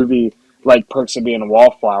make a movie like Perks of Being a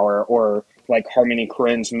Wallflower or like Harmony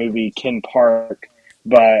Korine's movie Kin Park,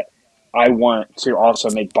 but I want to also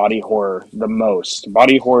make body horror the most.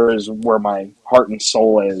 Body horror is where my heart and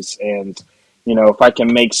soul is, and if I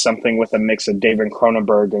can make something with a mix of David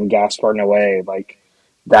Cronenberg and Gaspar Noé, like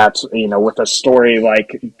that's with a story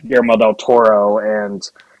like Guillermo del Toro and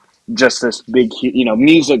just this big,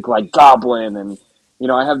 music like Goblin. And,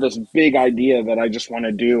 I have this big idea that I just want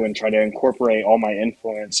to do and try to incorporate all my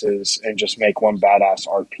influences and just make one badass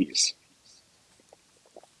art piece.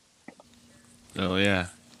 Oh yeah,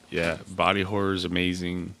 yeah. Body horror is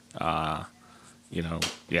amazing.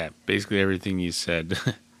 Yeah. Basically everything you said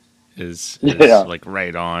is Yeah. like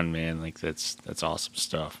right on, man. Like that's awesome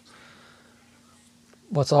stuff.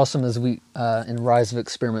 What's awesome is we in Rise of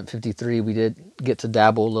Experiment 53 we did get to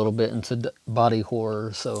dabble a little bit into body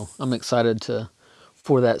horror, so I'm excited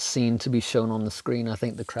for that scene to be shown on the screen. I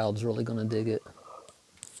think the crowd's really going to dig it.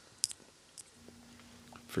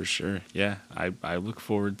 For sure. Yeah, I look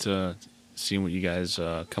forward to seeing what you guys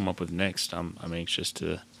come up with next. I'm anxious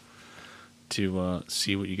to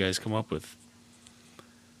see what you guys come up with.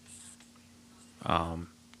 Um,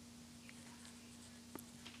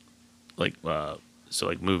 like so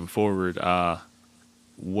like moving forward,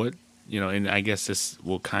 what and I guess this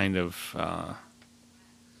will kind of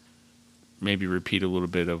maybe repeat a little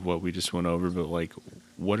bit of what we just went over, but like,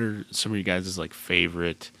 what are some of you guys' like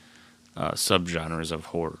favorite subgenres of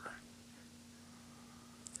horror?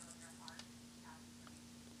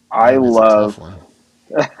 I Man, that's a tough love, one.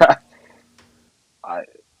 I,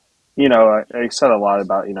 I said a lot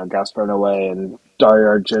about, Gaspar Noé and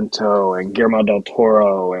Dario Argento and Guillermo del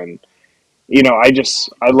Toro. And,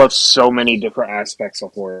 I love so many different aspects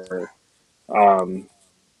of horror. Um,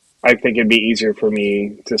 I think it'd be easier for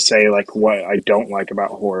me to say like what I don't like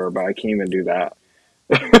about horror, but I can't even do that.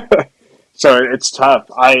 So it's tough.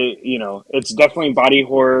 It's definitely body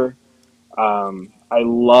horror. I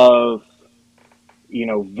love,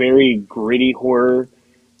 very gritty horror.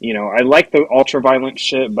 I like the ultra violent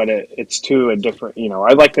shit, but it's to a different,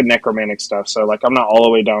 I like the necromantic stuff. So like, I'm not all the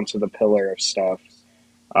way down to the pillar of stuff.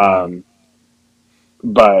 Mm. Um,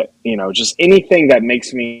 but just anything that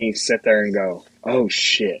makes me sit there and go, oh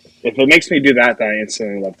shit. If it makes me do that, then I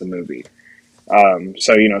instantly love the movie.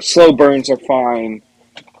 So, slow burns are fine.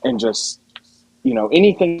 And just,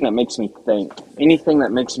 anything that makes me think, anything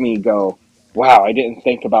that makes me go, wow, I didn't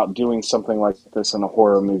think about doing something like this in a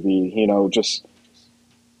horror movie,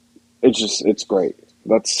 it's great.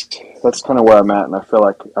 That's kind of where I'm at, and I feel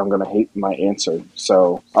like I'm gonna hate my answer.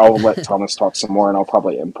 So I'll let Thomas talk some more, and I'll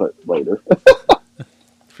probably input later.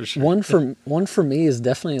 For sure. One for me is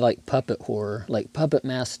definitely like puppet horror, like Puppet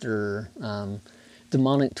Master,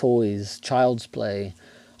 Demonic Toys, Child's Play.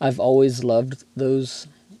 I've always loved those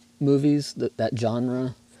movies, that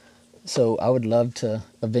genre. So I would love to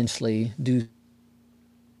eventually do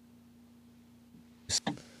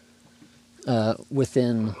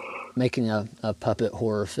within making a puppet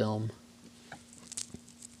horror film.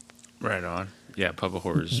 Right on. Yeah, puppet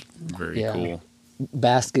horror is very Yeah. cool.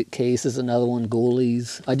 Basket Case is another one.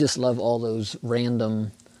 Ghoulies. I just love all those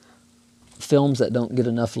random films that don't get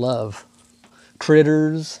enough love.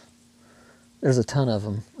 Critters. There's a ton of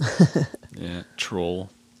them. Yeah, Troll.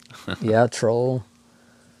 Yeah, Troll.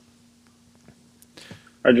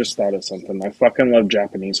 I just thought of something. I fucking love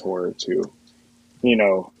Japanese horror too.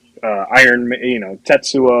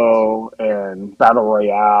 Tetsuo and Battle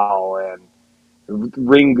Royale and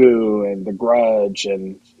Ringu and The Grudge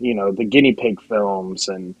and the guinea pig films.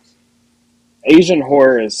 And Asian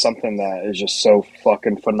horror is something that is just so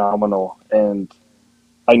fucking phenomenal, and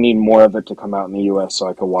I need more of it to come out in the US so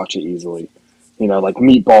I can watch it easily. Like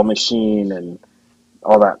Meatball Machine and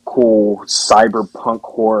all that cool cyberpunk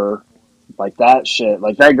horror, like that shit.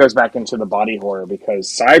 Like that goes back into the body horror, because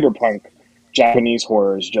cyberpunk Japanese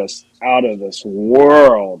horror is just out of this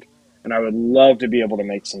world, and I would love to be able to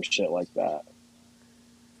make some shit like that.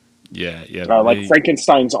 Yeah, yeah. Like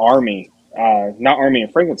Frankenstein's Army, not Army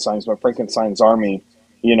of Frankenstein's, but Frankenstein's Army.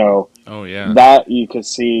 Oh yeah. That you could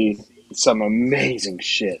see some amazing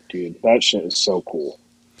shit, dude. That shit is so cool.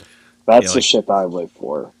 That's Yeah, the shit that I live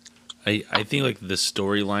for. I think like the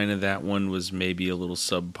storyline of that one was maybe a little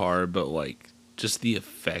subpar, but like just the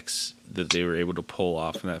effects that they were able to pull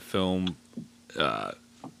off in that film,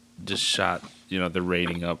 just shot the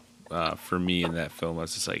rating up for me in that film. I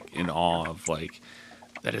was just like in awe of like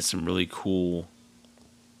that is some really cool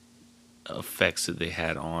effects that they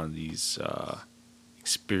had on these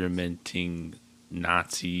experimenting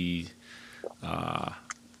Nazi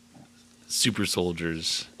super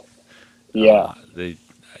soldiers. Yeah. It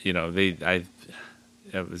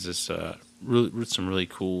was just really some really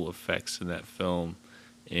cool effects in that film,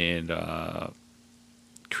 and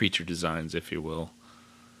creature designs, if you will.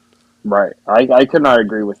 Right. I could not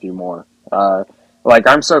agree with you more. Like,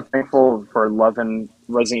 I'm so thankful for loving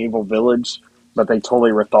Resident Evil Village, but they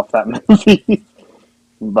totally ripped off that movie.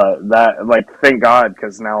 But that, like, thank God,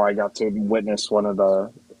 because now I got to witness one of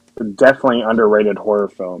the definitely underrated horror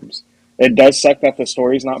films. It does suck that the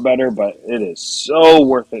story's not better, but it is so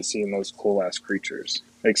worth it seeing those cool ass creatures,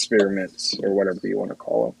 experiments, or whatever you want to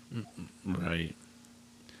call them. Right.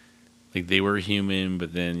 Like they were human,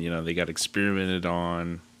 but then they got experimented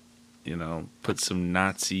on. Put some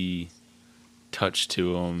Nazi touch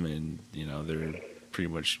to them, and they're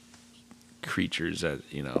pretty much creatures that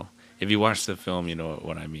if you watch the film, you know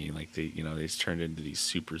what I mean. Like they turned into these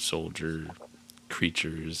super soldier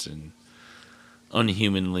creatures and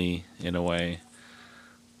unhumanly in a way.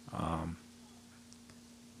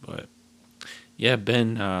 But yeah,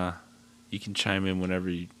 Ben, you can chime in whenever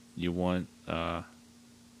you want.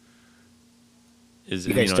 Is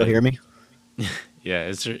You guys still hear me? Yeah,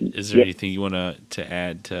 is there Yeah. anything you want to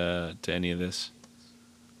add to any of this?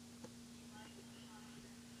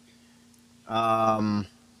 What are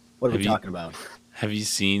Have we you- talking about? Have you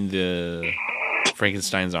seen the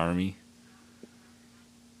Frankenstein's Army?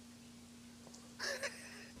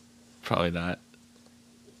 Probably not.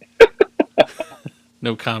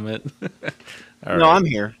 No comment. All No, right. I'm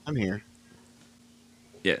here. I'm here.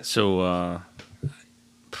 Yeah. So I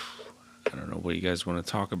don't know what you guys want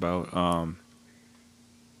to talk about.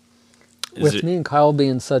 Is With it me and Kyle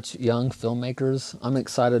being such young filmmakers, I'm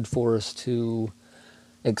excited for us to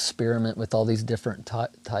experiment with all these different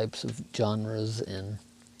types of genres and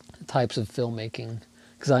types of filmmaking.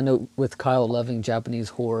 Because I know with Kyle loving Japanese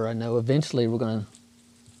horror, I know eventually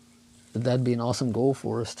that'd be an awesome goal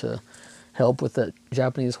for us to help with that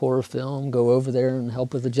Japanese horror film, go over there and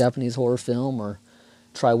help with the Japanese horror film, or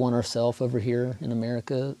try one ourselves over here in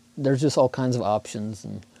America. There's just all kinds of options,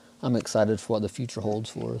 and I'm excited for what the future holds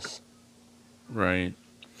for us. right?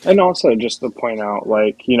 And also, just to point out,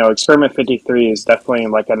 like, Experiment 53 is definitely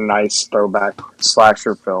like a nice throwback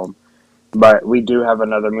slasher film. But we do have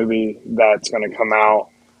another movie that's going to come out.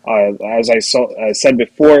 As I said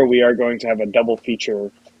before, we are going to have a double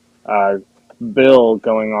feature uh, bill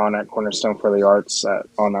going on at Cornerstone for the Arts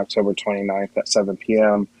on October 29th at 7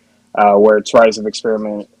 p.m., where it's Rise of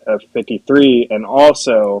Experiment 53, and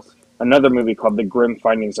also another movie called The Grim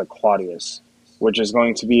Findings of Claudius, which is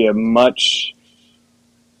going to be a much.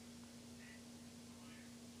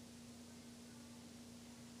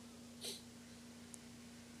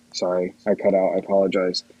 Sorry, I cut out. I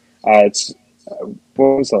apologize. It's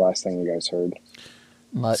what was the last thing you guys heard?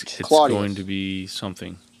 Much. It's Claudius. going to be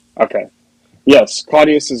something. Okay. Yes,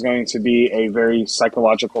 Claudius is going to be a very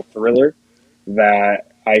psychological thriller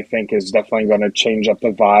that I think is definitely going to change up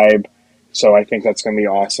the vibe. So I think that's going to be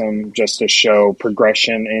awesome just to show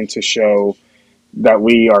progression and to show that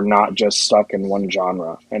we are not just stuck in one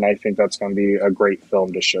genre. And I think that's going to be a great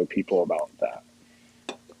film to show people about that.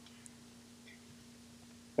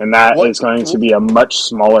 And that What is going to be a much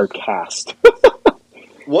smaller cast.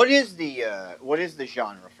 what is the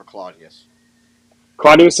genre for Claudius?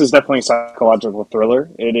 Claudius is definitely a psychological thriller.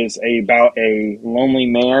 It is about a lonely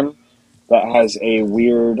man that has a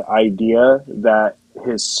weird idea that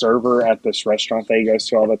his server at this restaurant that he goes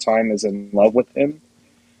to all the time is in love with him,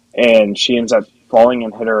 and she ends up falling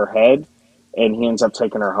and hit her head, and he ends up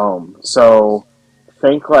taking her home. So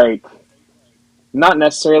think like not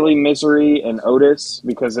necessarily Misery and Otis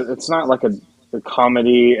because it's not like a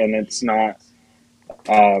comedy and it's not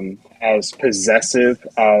as possessive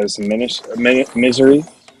as Misery.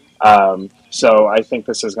 So I think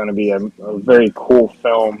this is going to be a very cool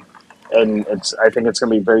film, and I think it's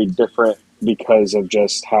going to be very different because of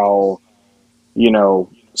just how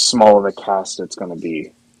small of a cast it's going to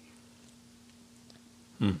be.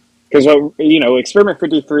 Hmm. Because Experiment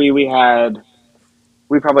 53,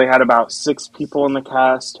 we probably had about 6 people in the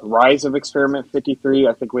cast. Rise of Experiment 53,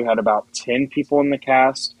 I think we had about 10 people in the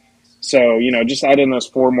cast. So, just add in those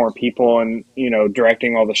 4 more people and,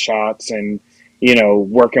 directing all the shots and,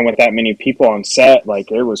 working with that many people on set,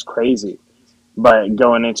 like it was crazy. But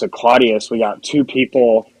going into Claudius, we got 2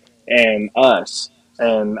 people and us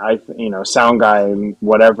and sound guy and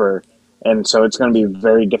whatever. And so it's going to be a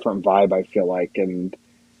very different vibe, I feel like, and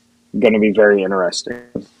going to be very interesting.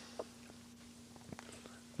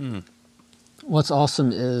 Hmm. What's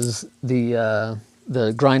awesome is the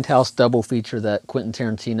Grindhouse double feature that Quentin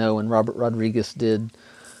Tarantino and Robert Rodriguez did.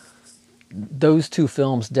 Those two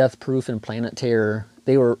films, Death Proof and Planet Terror,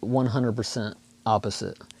 they were 100%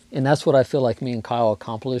 opposite. And that's what I feel like me and Kyle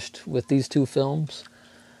accomplished with these two films.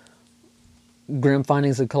 Grim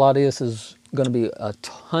Findings of Claudius is going to be a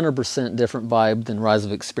 100% different vibe than Rise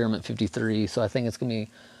of Experiment 53. So I think it's going to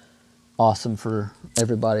be awesome for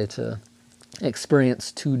everybody to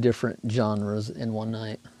experience 2 different genres in one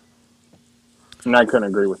night. And I couldn't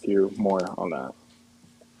agree with you more on that.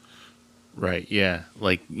 Right. Yeah.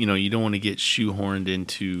 Like, you don't want to get shoehorned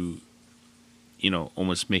into,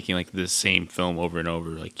 almost making like the same film over and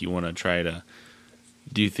over. Like, you want to try to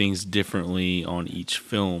do things differently on each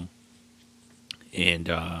film and,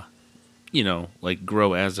 like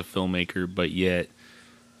grow as a filmmaker, but yet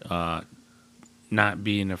not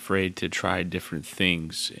being afraid to try different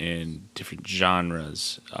things and different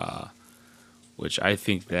genres, which I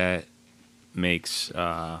think that makes,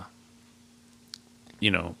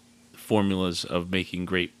 formulas of making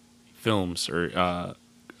great films or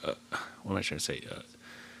what am I trying to say?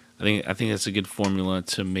 I think that's a good formula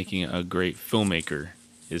to making a great filmmaker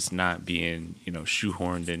is not being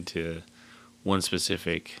shoehorned into one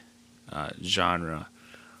specific genre.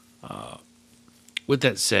 With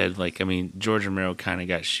that said, George Romero kind of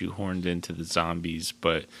got shoehorned into the zombies,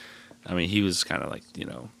 but he was kind of like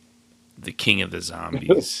the king of the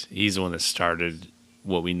zombies. He's the one that started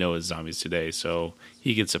what we know as zombies today, so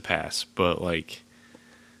he gets a pass. But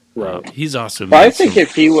Right. he's also But I made think some.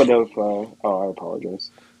 if he would have, I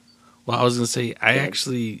apologize. Well, I was gonna say I Go ahead.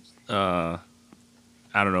 actually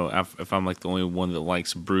I don't know if I'm like the only one that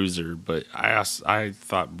likes Bruiser, but I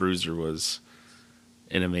thought Bruiser was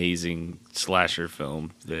an amazing slasher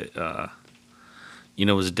film that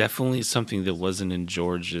was definitely something that wasn't in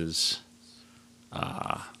George's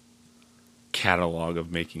catalog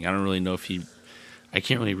of making. I don't really know if I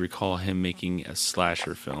can't really recall him making a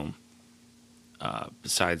slasher film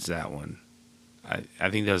besides that one. I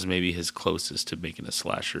think that was maybe his closest to making a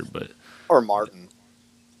slasher, but Or Martin.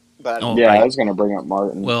 But oh, Yeah, I was going to bring up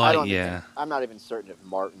Martin. well, I don't yeah, even, I'm not even certain if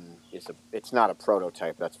Martin it's not a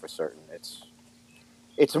prototype, that's for certain.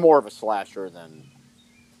 It's more of a slasher than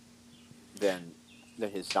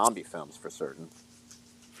his zombie films for certain.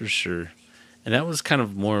 for sure. And that was kind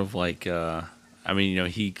of more of like, I mean,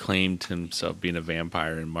 he claimed himself being a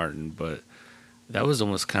vampire in Martin, but that was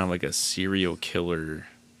almost kind of like a serial killer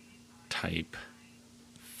type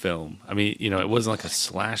film. I mean, it wasn't like a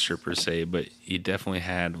slasher per se, but he definitely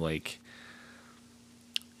had like,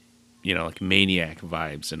 like maniac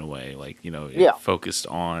vibes in a way. Like, Yeah. it focused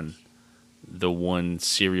on the one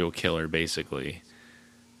serial killer basically.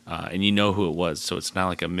 And you know who it was, so it's not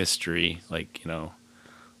like a mystery, like,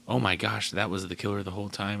 oh my gosh, that was the killer the whole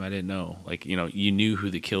time. I didn't know. Like, you knew who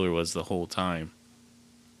the killer was the whole time.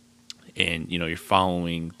 And, you're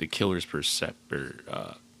following the killer's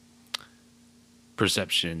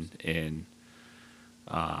perception. And,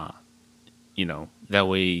 that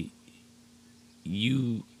way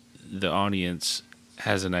the audience,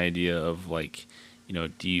 has an idea of like,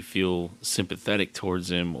 do you feel sympathetic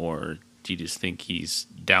towards him, or do you just think he's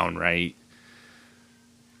downright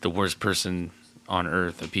the worst person on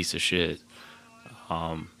earth, a piece of shit?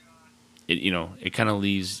 It kind of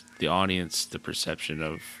leaves the audience the perception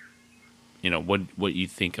of, what you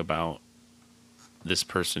think about this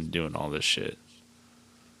person doing all this shit.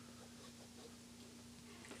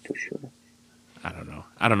 For sure. I don't know.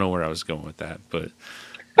 I don't know where I was going with that, but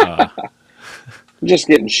Just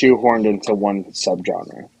getting shoehorned into one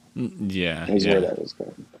subgenre yeah, is yeah, where that was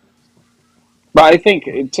going. But I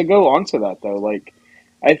think to go on to that though, like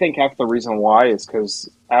I think half the reason why is because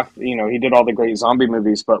after he did all the great zombie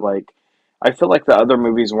movies, but like I feel like the other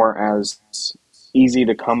movies weren't as easy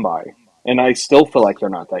to come by, and I still feel like they're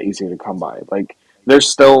not that easy to come by. Like there's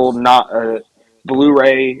still not a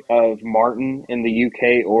Blu-ray of Martin in the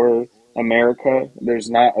UK or America. There's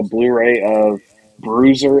not a Blu-ray of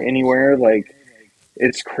Bruiser anywhere. Like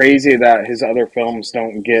it's crazy that his other films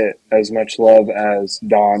don't get as much love as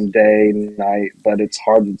Dawn, Day, Night, but it's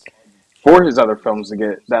hard for his other films to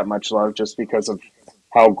get that much love just because of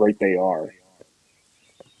how great they are.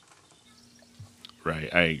 right.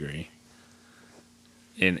 I agree.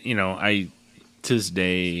 And to this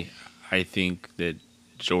day, I think that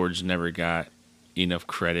George never got enough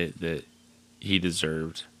credit that he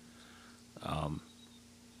deserved. I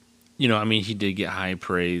mean, he did get high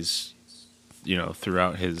praise,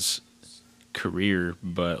 throughout his career,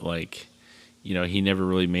 but like, he never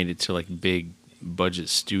really made it to like big budget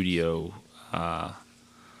studio. As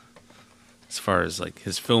far as like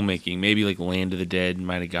his filmmaking, maybe like Land of the Dead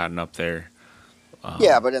might have gotten up there.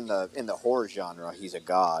 Yeah, but in the horror genre, he's a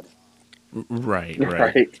god. Right,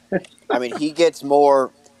 right. Right. I mean, he gets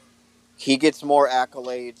more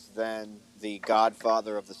accolades than the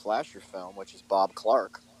godfather of the slasher film, which is Bob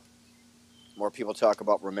Clark. More people talk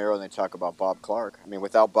about Romero than they talk about Bob Clark. I mean,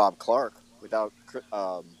 without Bob Clark, without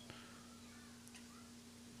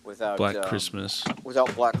Black Christmas.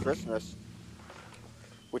 without Black Christmas,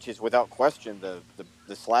 which is without question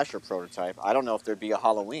the slasher prototype, I don't know if there'd be a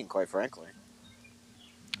Halloween, quite frankly.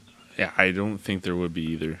 Yeah, I don't think there would be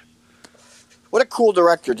either. What a cool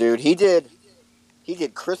director, dude. He did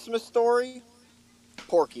Christmas Story,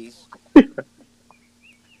 Porky's.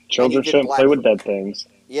 Children shouldn't play with dead things.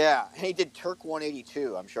 Yeah, and he did Turk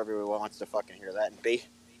 182. I'm sure everyone wants to fucking hear that.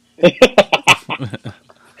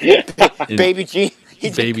 And Baby G. He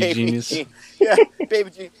did Baby Genius. G. Yeah, Baby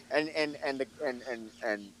G. And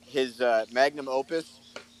his magnum opus,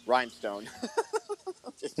 Rhinestone.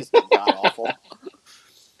 just god awful.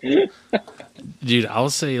 Dude, I'll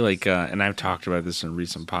say like, and I've talked about this in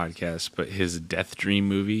recent podcasts, but his Death Dream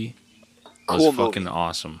movie was Cool fucking movie.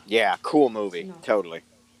 awesome. Yeah, cool movie. Totally.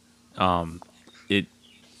 It,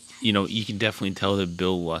 you can definitely tell that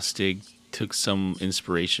Bill Lustig took some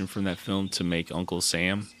inspiration from that film to make Uncle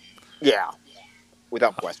Sam. Yeah,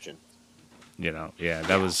 without question. Yeah,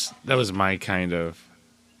 that was my kind of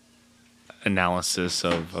analysis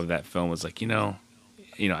of that film. Was like,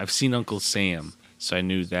 I've seen Uncle Sam, so I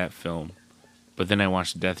knew that film. But then I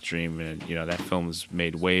watched Death Dream, and that film was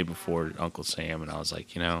made way before Uncle Sam, and I was like,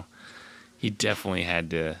 he definitely had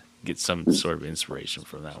to get some sort of inspiration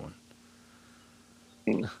from that one.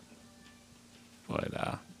 But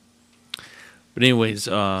anyways,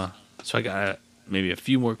 so I got maybe a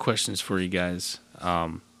few more questions for you guys.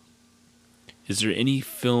 Is there any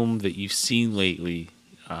film that you've seen lately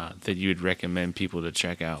that you would recommend people to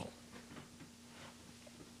check out?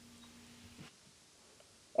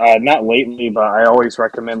 Not lately, but I always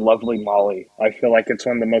recommend Lovely Molly. I feel like it's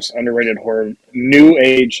one of the most underrated new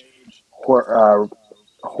age horror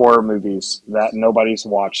movies that nobody's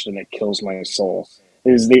watched, and it kills my soul.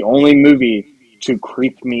 It is the only movie to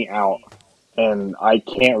creep me out, and I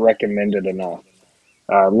can't recommend it enough.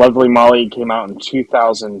 Lovely Molly came out in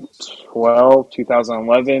 2012,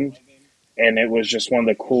 2011, and it was just one of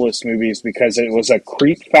the coolest movies because it was a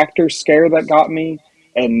creep factor scare that got me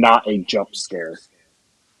and not a jump scare.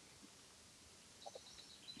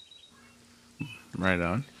 Right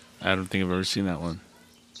on. I don't think I've ever seen that one.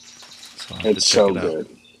 So I'll have to It's check so it out.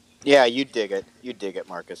 good. Yeah, you dig it. You dig it,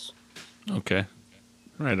 Marcus. Okay.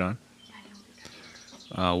 Right on.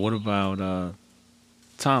 What about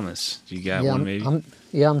Thomas? Do you got Yeah, one maybe?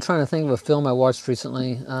 I'm trying to think of a film I watched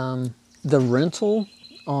recently. The Rental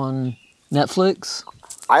on Netflix.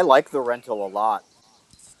 I like The Rental a lot.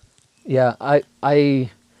 Yeah, I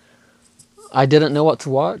didn't know what to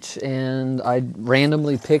watch, and I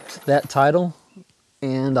randomly picked that title,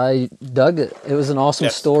 and I dug it. It was an awesome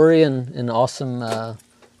Yes. story and an awesome. It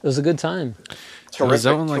was a good time. Oh, is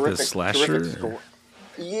that one like a terrific slasher? score.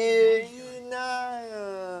 Yeah,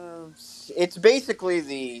 it's basically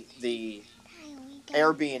the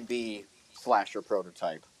Airbnb slasher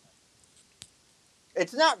prototype.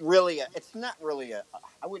 It's not really a.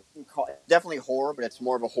 I wouldn't call it definitely horror, but it's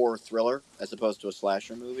more of a horror thriller as opposed to a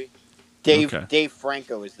slasher movie. Okay. Dave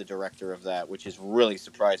Franco is the director of that, which is really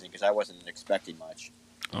surprising because I wasn't expecting much.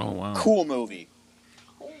 Oh wow. Cool movie.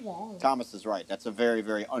 Thomas is right. That's a very,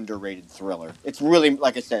 very underrated thriller. It's really,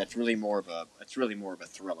 like I said, it's really more of a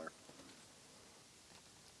thriller.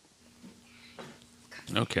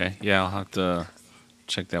 Okay. Yeah, I'll have to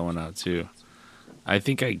check that one out too. I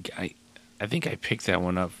think I think I picked that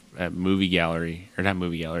one up at Movie Gallery, or not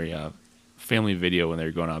Movie Gallery, Family Video when they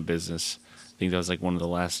were going out of business. I think that was like one of the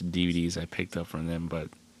last DVDs I picked up from them, but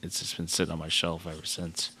it's just been sitting on my shelf ever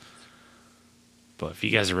since. But if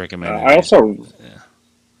you guys are recommending I also. it, yeah.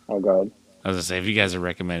 Oh, God. I was gonna say, if you guys are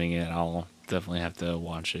recommending it, I'll definitely have to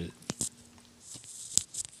watch it.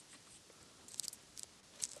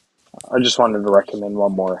 I just wanted to recommend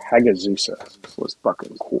one more. Hagazusa was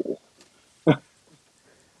fucking cool.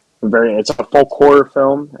 It's a folk horror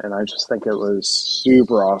film, and I just think it was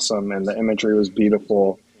super awesome, and the imagery was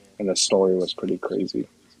beautiful, and the story was pretty crazy.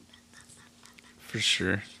 For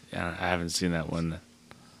sure. Yeah, I haven't seen that one.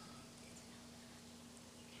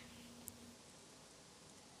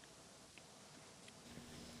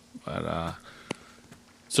 But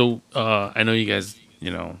I know you guys,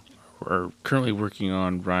 are currently working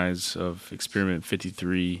on Rise of Experiment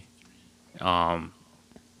 53.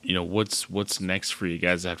 What's next for you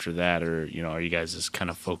guys after that, or are you guys just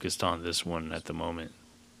kind of focused on this one at the moment?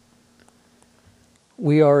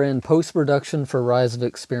 We are in post-production for Rise of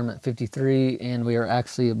Experiment 53, and we are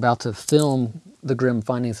actually about to film The Grim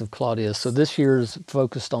Findings of Claudius. So this year's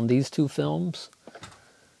focused on these two films,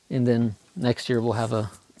 and then next year we'll have a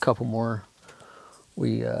couple more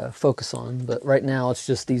we focus on. But right now it's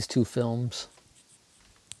just these two films.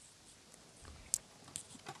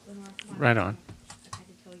 Right on.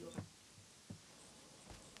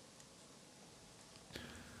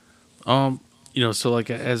 So like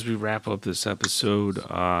as we wrap up this episode,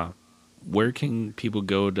 where can people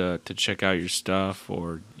go to check out your stuff,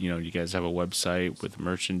 or you guys have a website with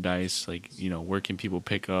merchandise? Like where can people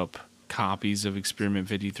pick up copies of Experiment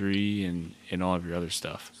 53 and all of your other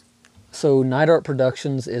stuff? So Night Art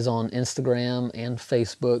Productions is on Instagram and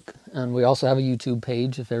Facebook, and we also have a YouTube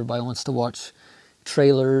page if everybody wants to watch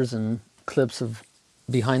trailers and clips of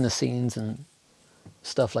behind the scenes and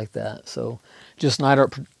stuff like that. So just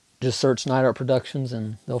search Night Art Productions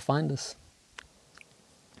and they'll find us.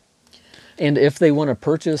 And if they want to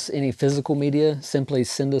purchase any physical media, simply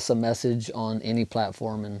send us a message on any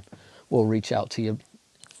platform and we'll reach out to you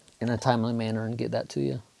in a timely manner and get that to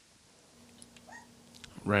you.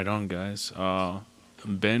 Right on, guys.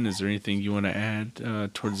 Ben, is there anything you want to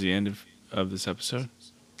add towards the end of this episode?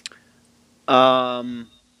 I'm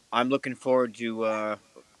looking forward to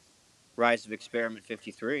Rise of Experiment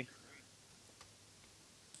 53.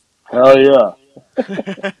 Hell yeah.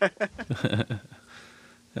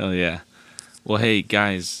 Hell yeah. Well, hey,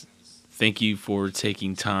 guys, thank you for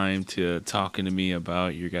taking time to talking to me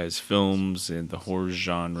about your guys' films and the horror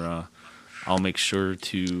genre. I'll make sure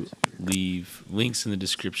to leave links in the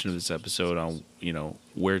description of this episode on,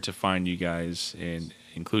 where to find you guys and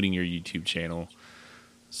including your YouTube channel.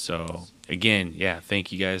 So again,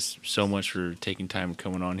 thank you guys so much for taking time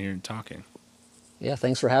coming on here and talking. Yeah,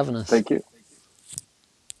 thanks for having us. Thank you.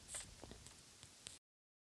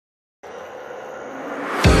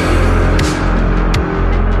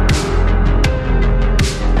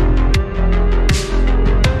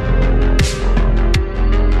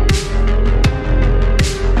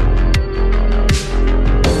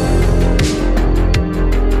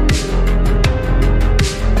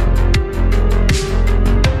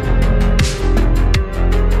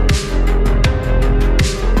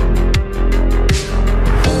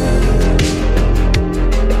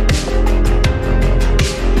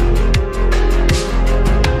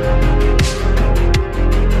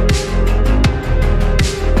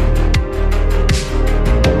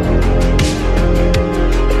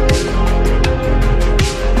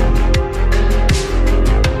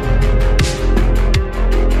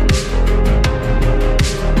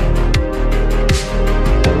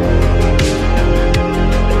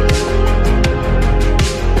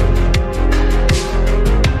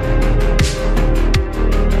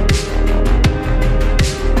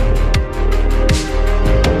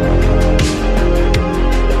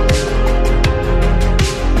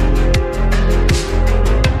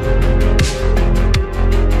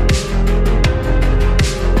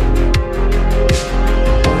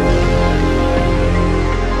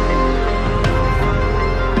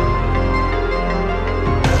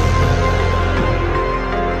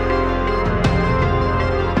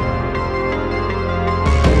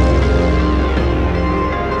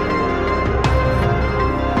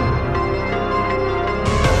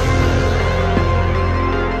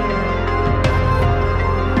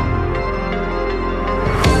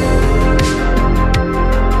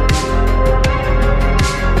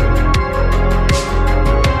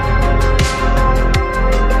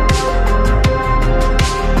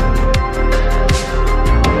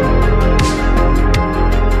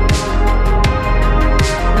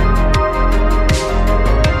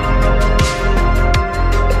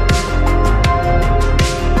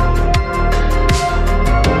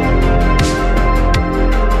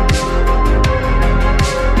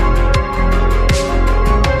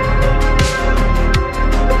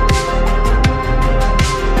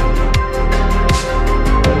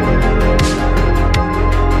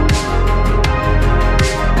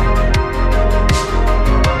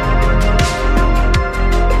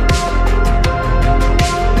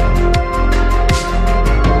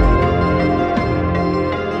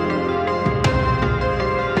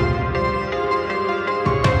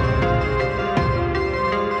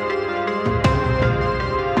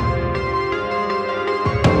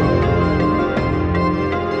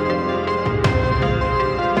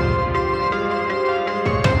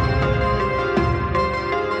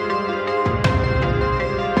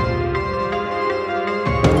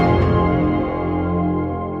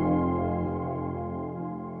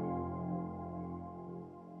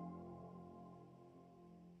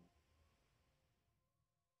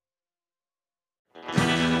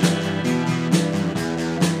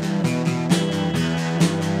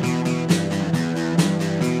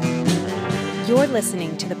 You're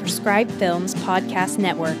listening to the Prescribed Films Podcast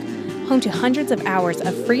Network, home to hundreds of hours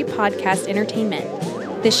of free podcast entertainment.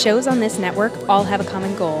 The shows on this network all have a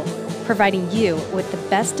common goal, providing you with the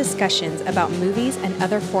best discussions about movies and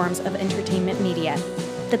other forms of entertainment media.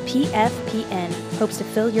 The PFPN hopes to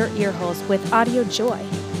fill your earholes with audio joy.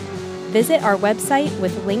 Visit our website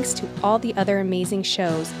with links to all the other amazing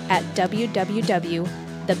shows at www.thepfpn.com.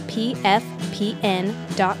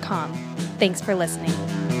 Thanks for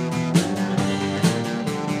listening.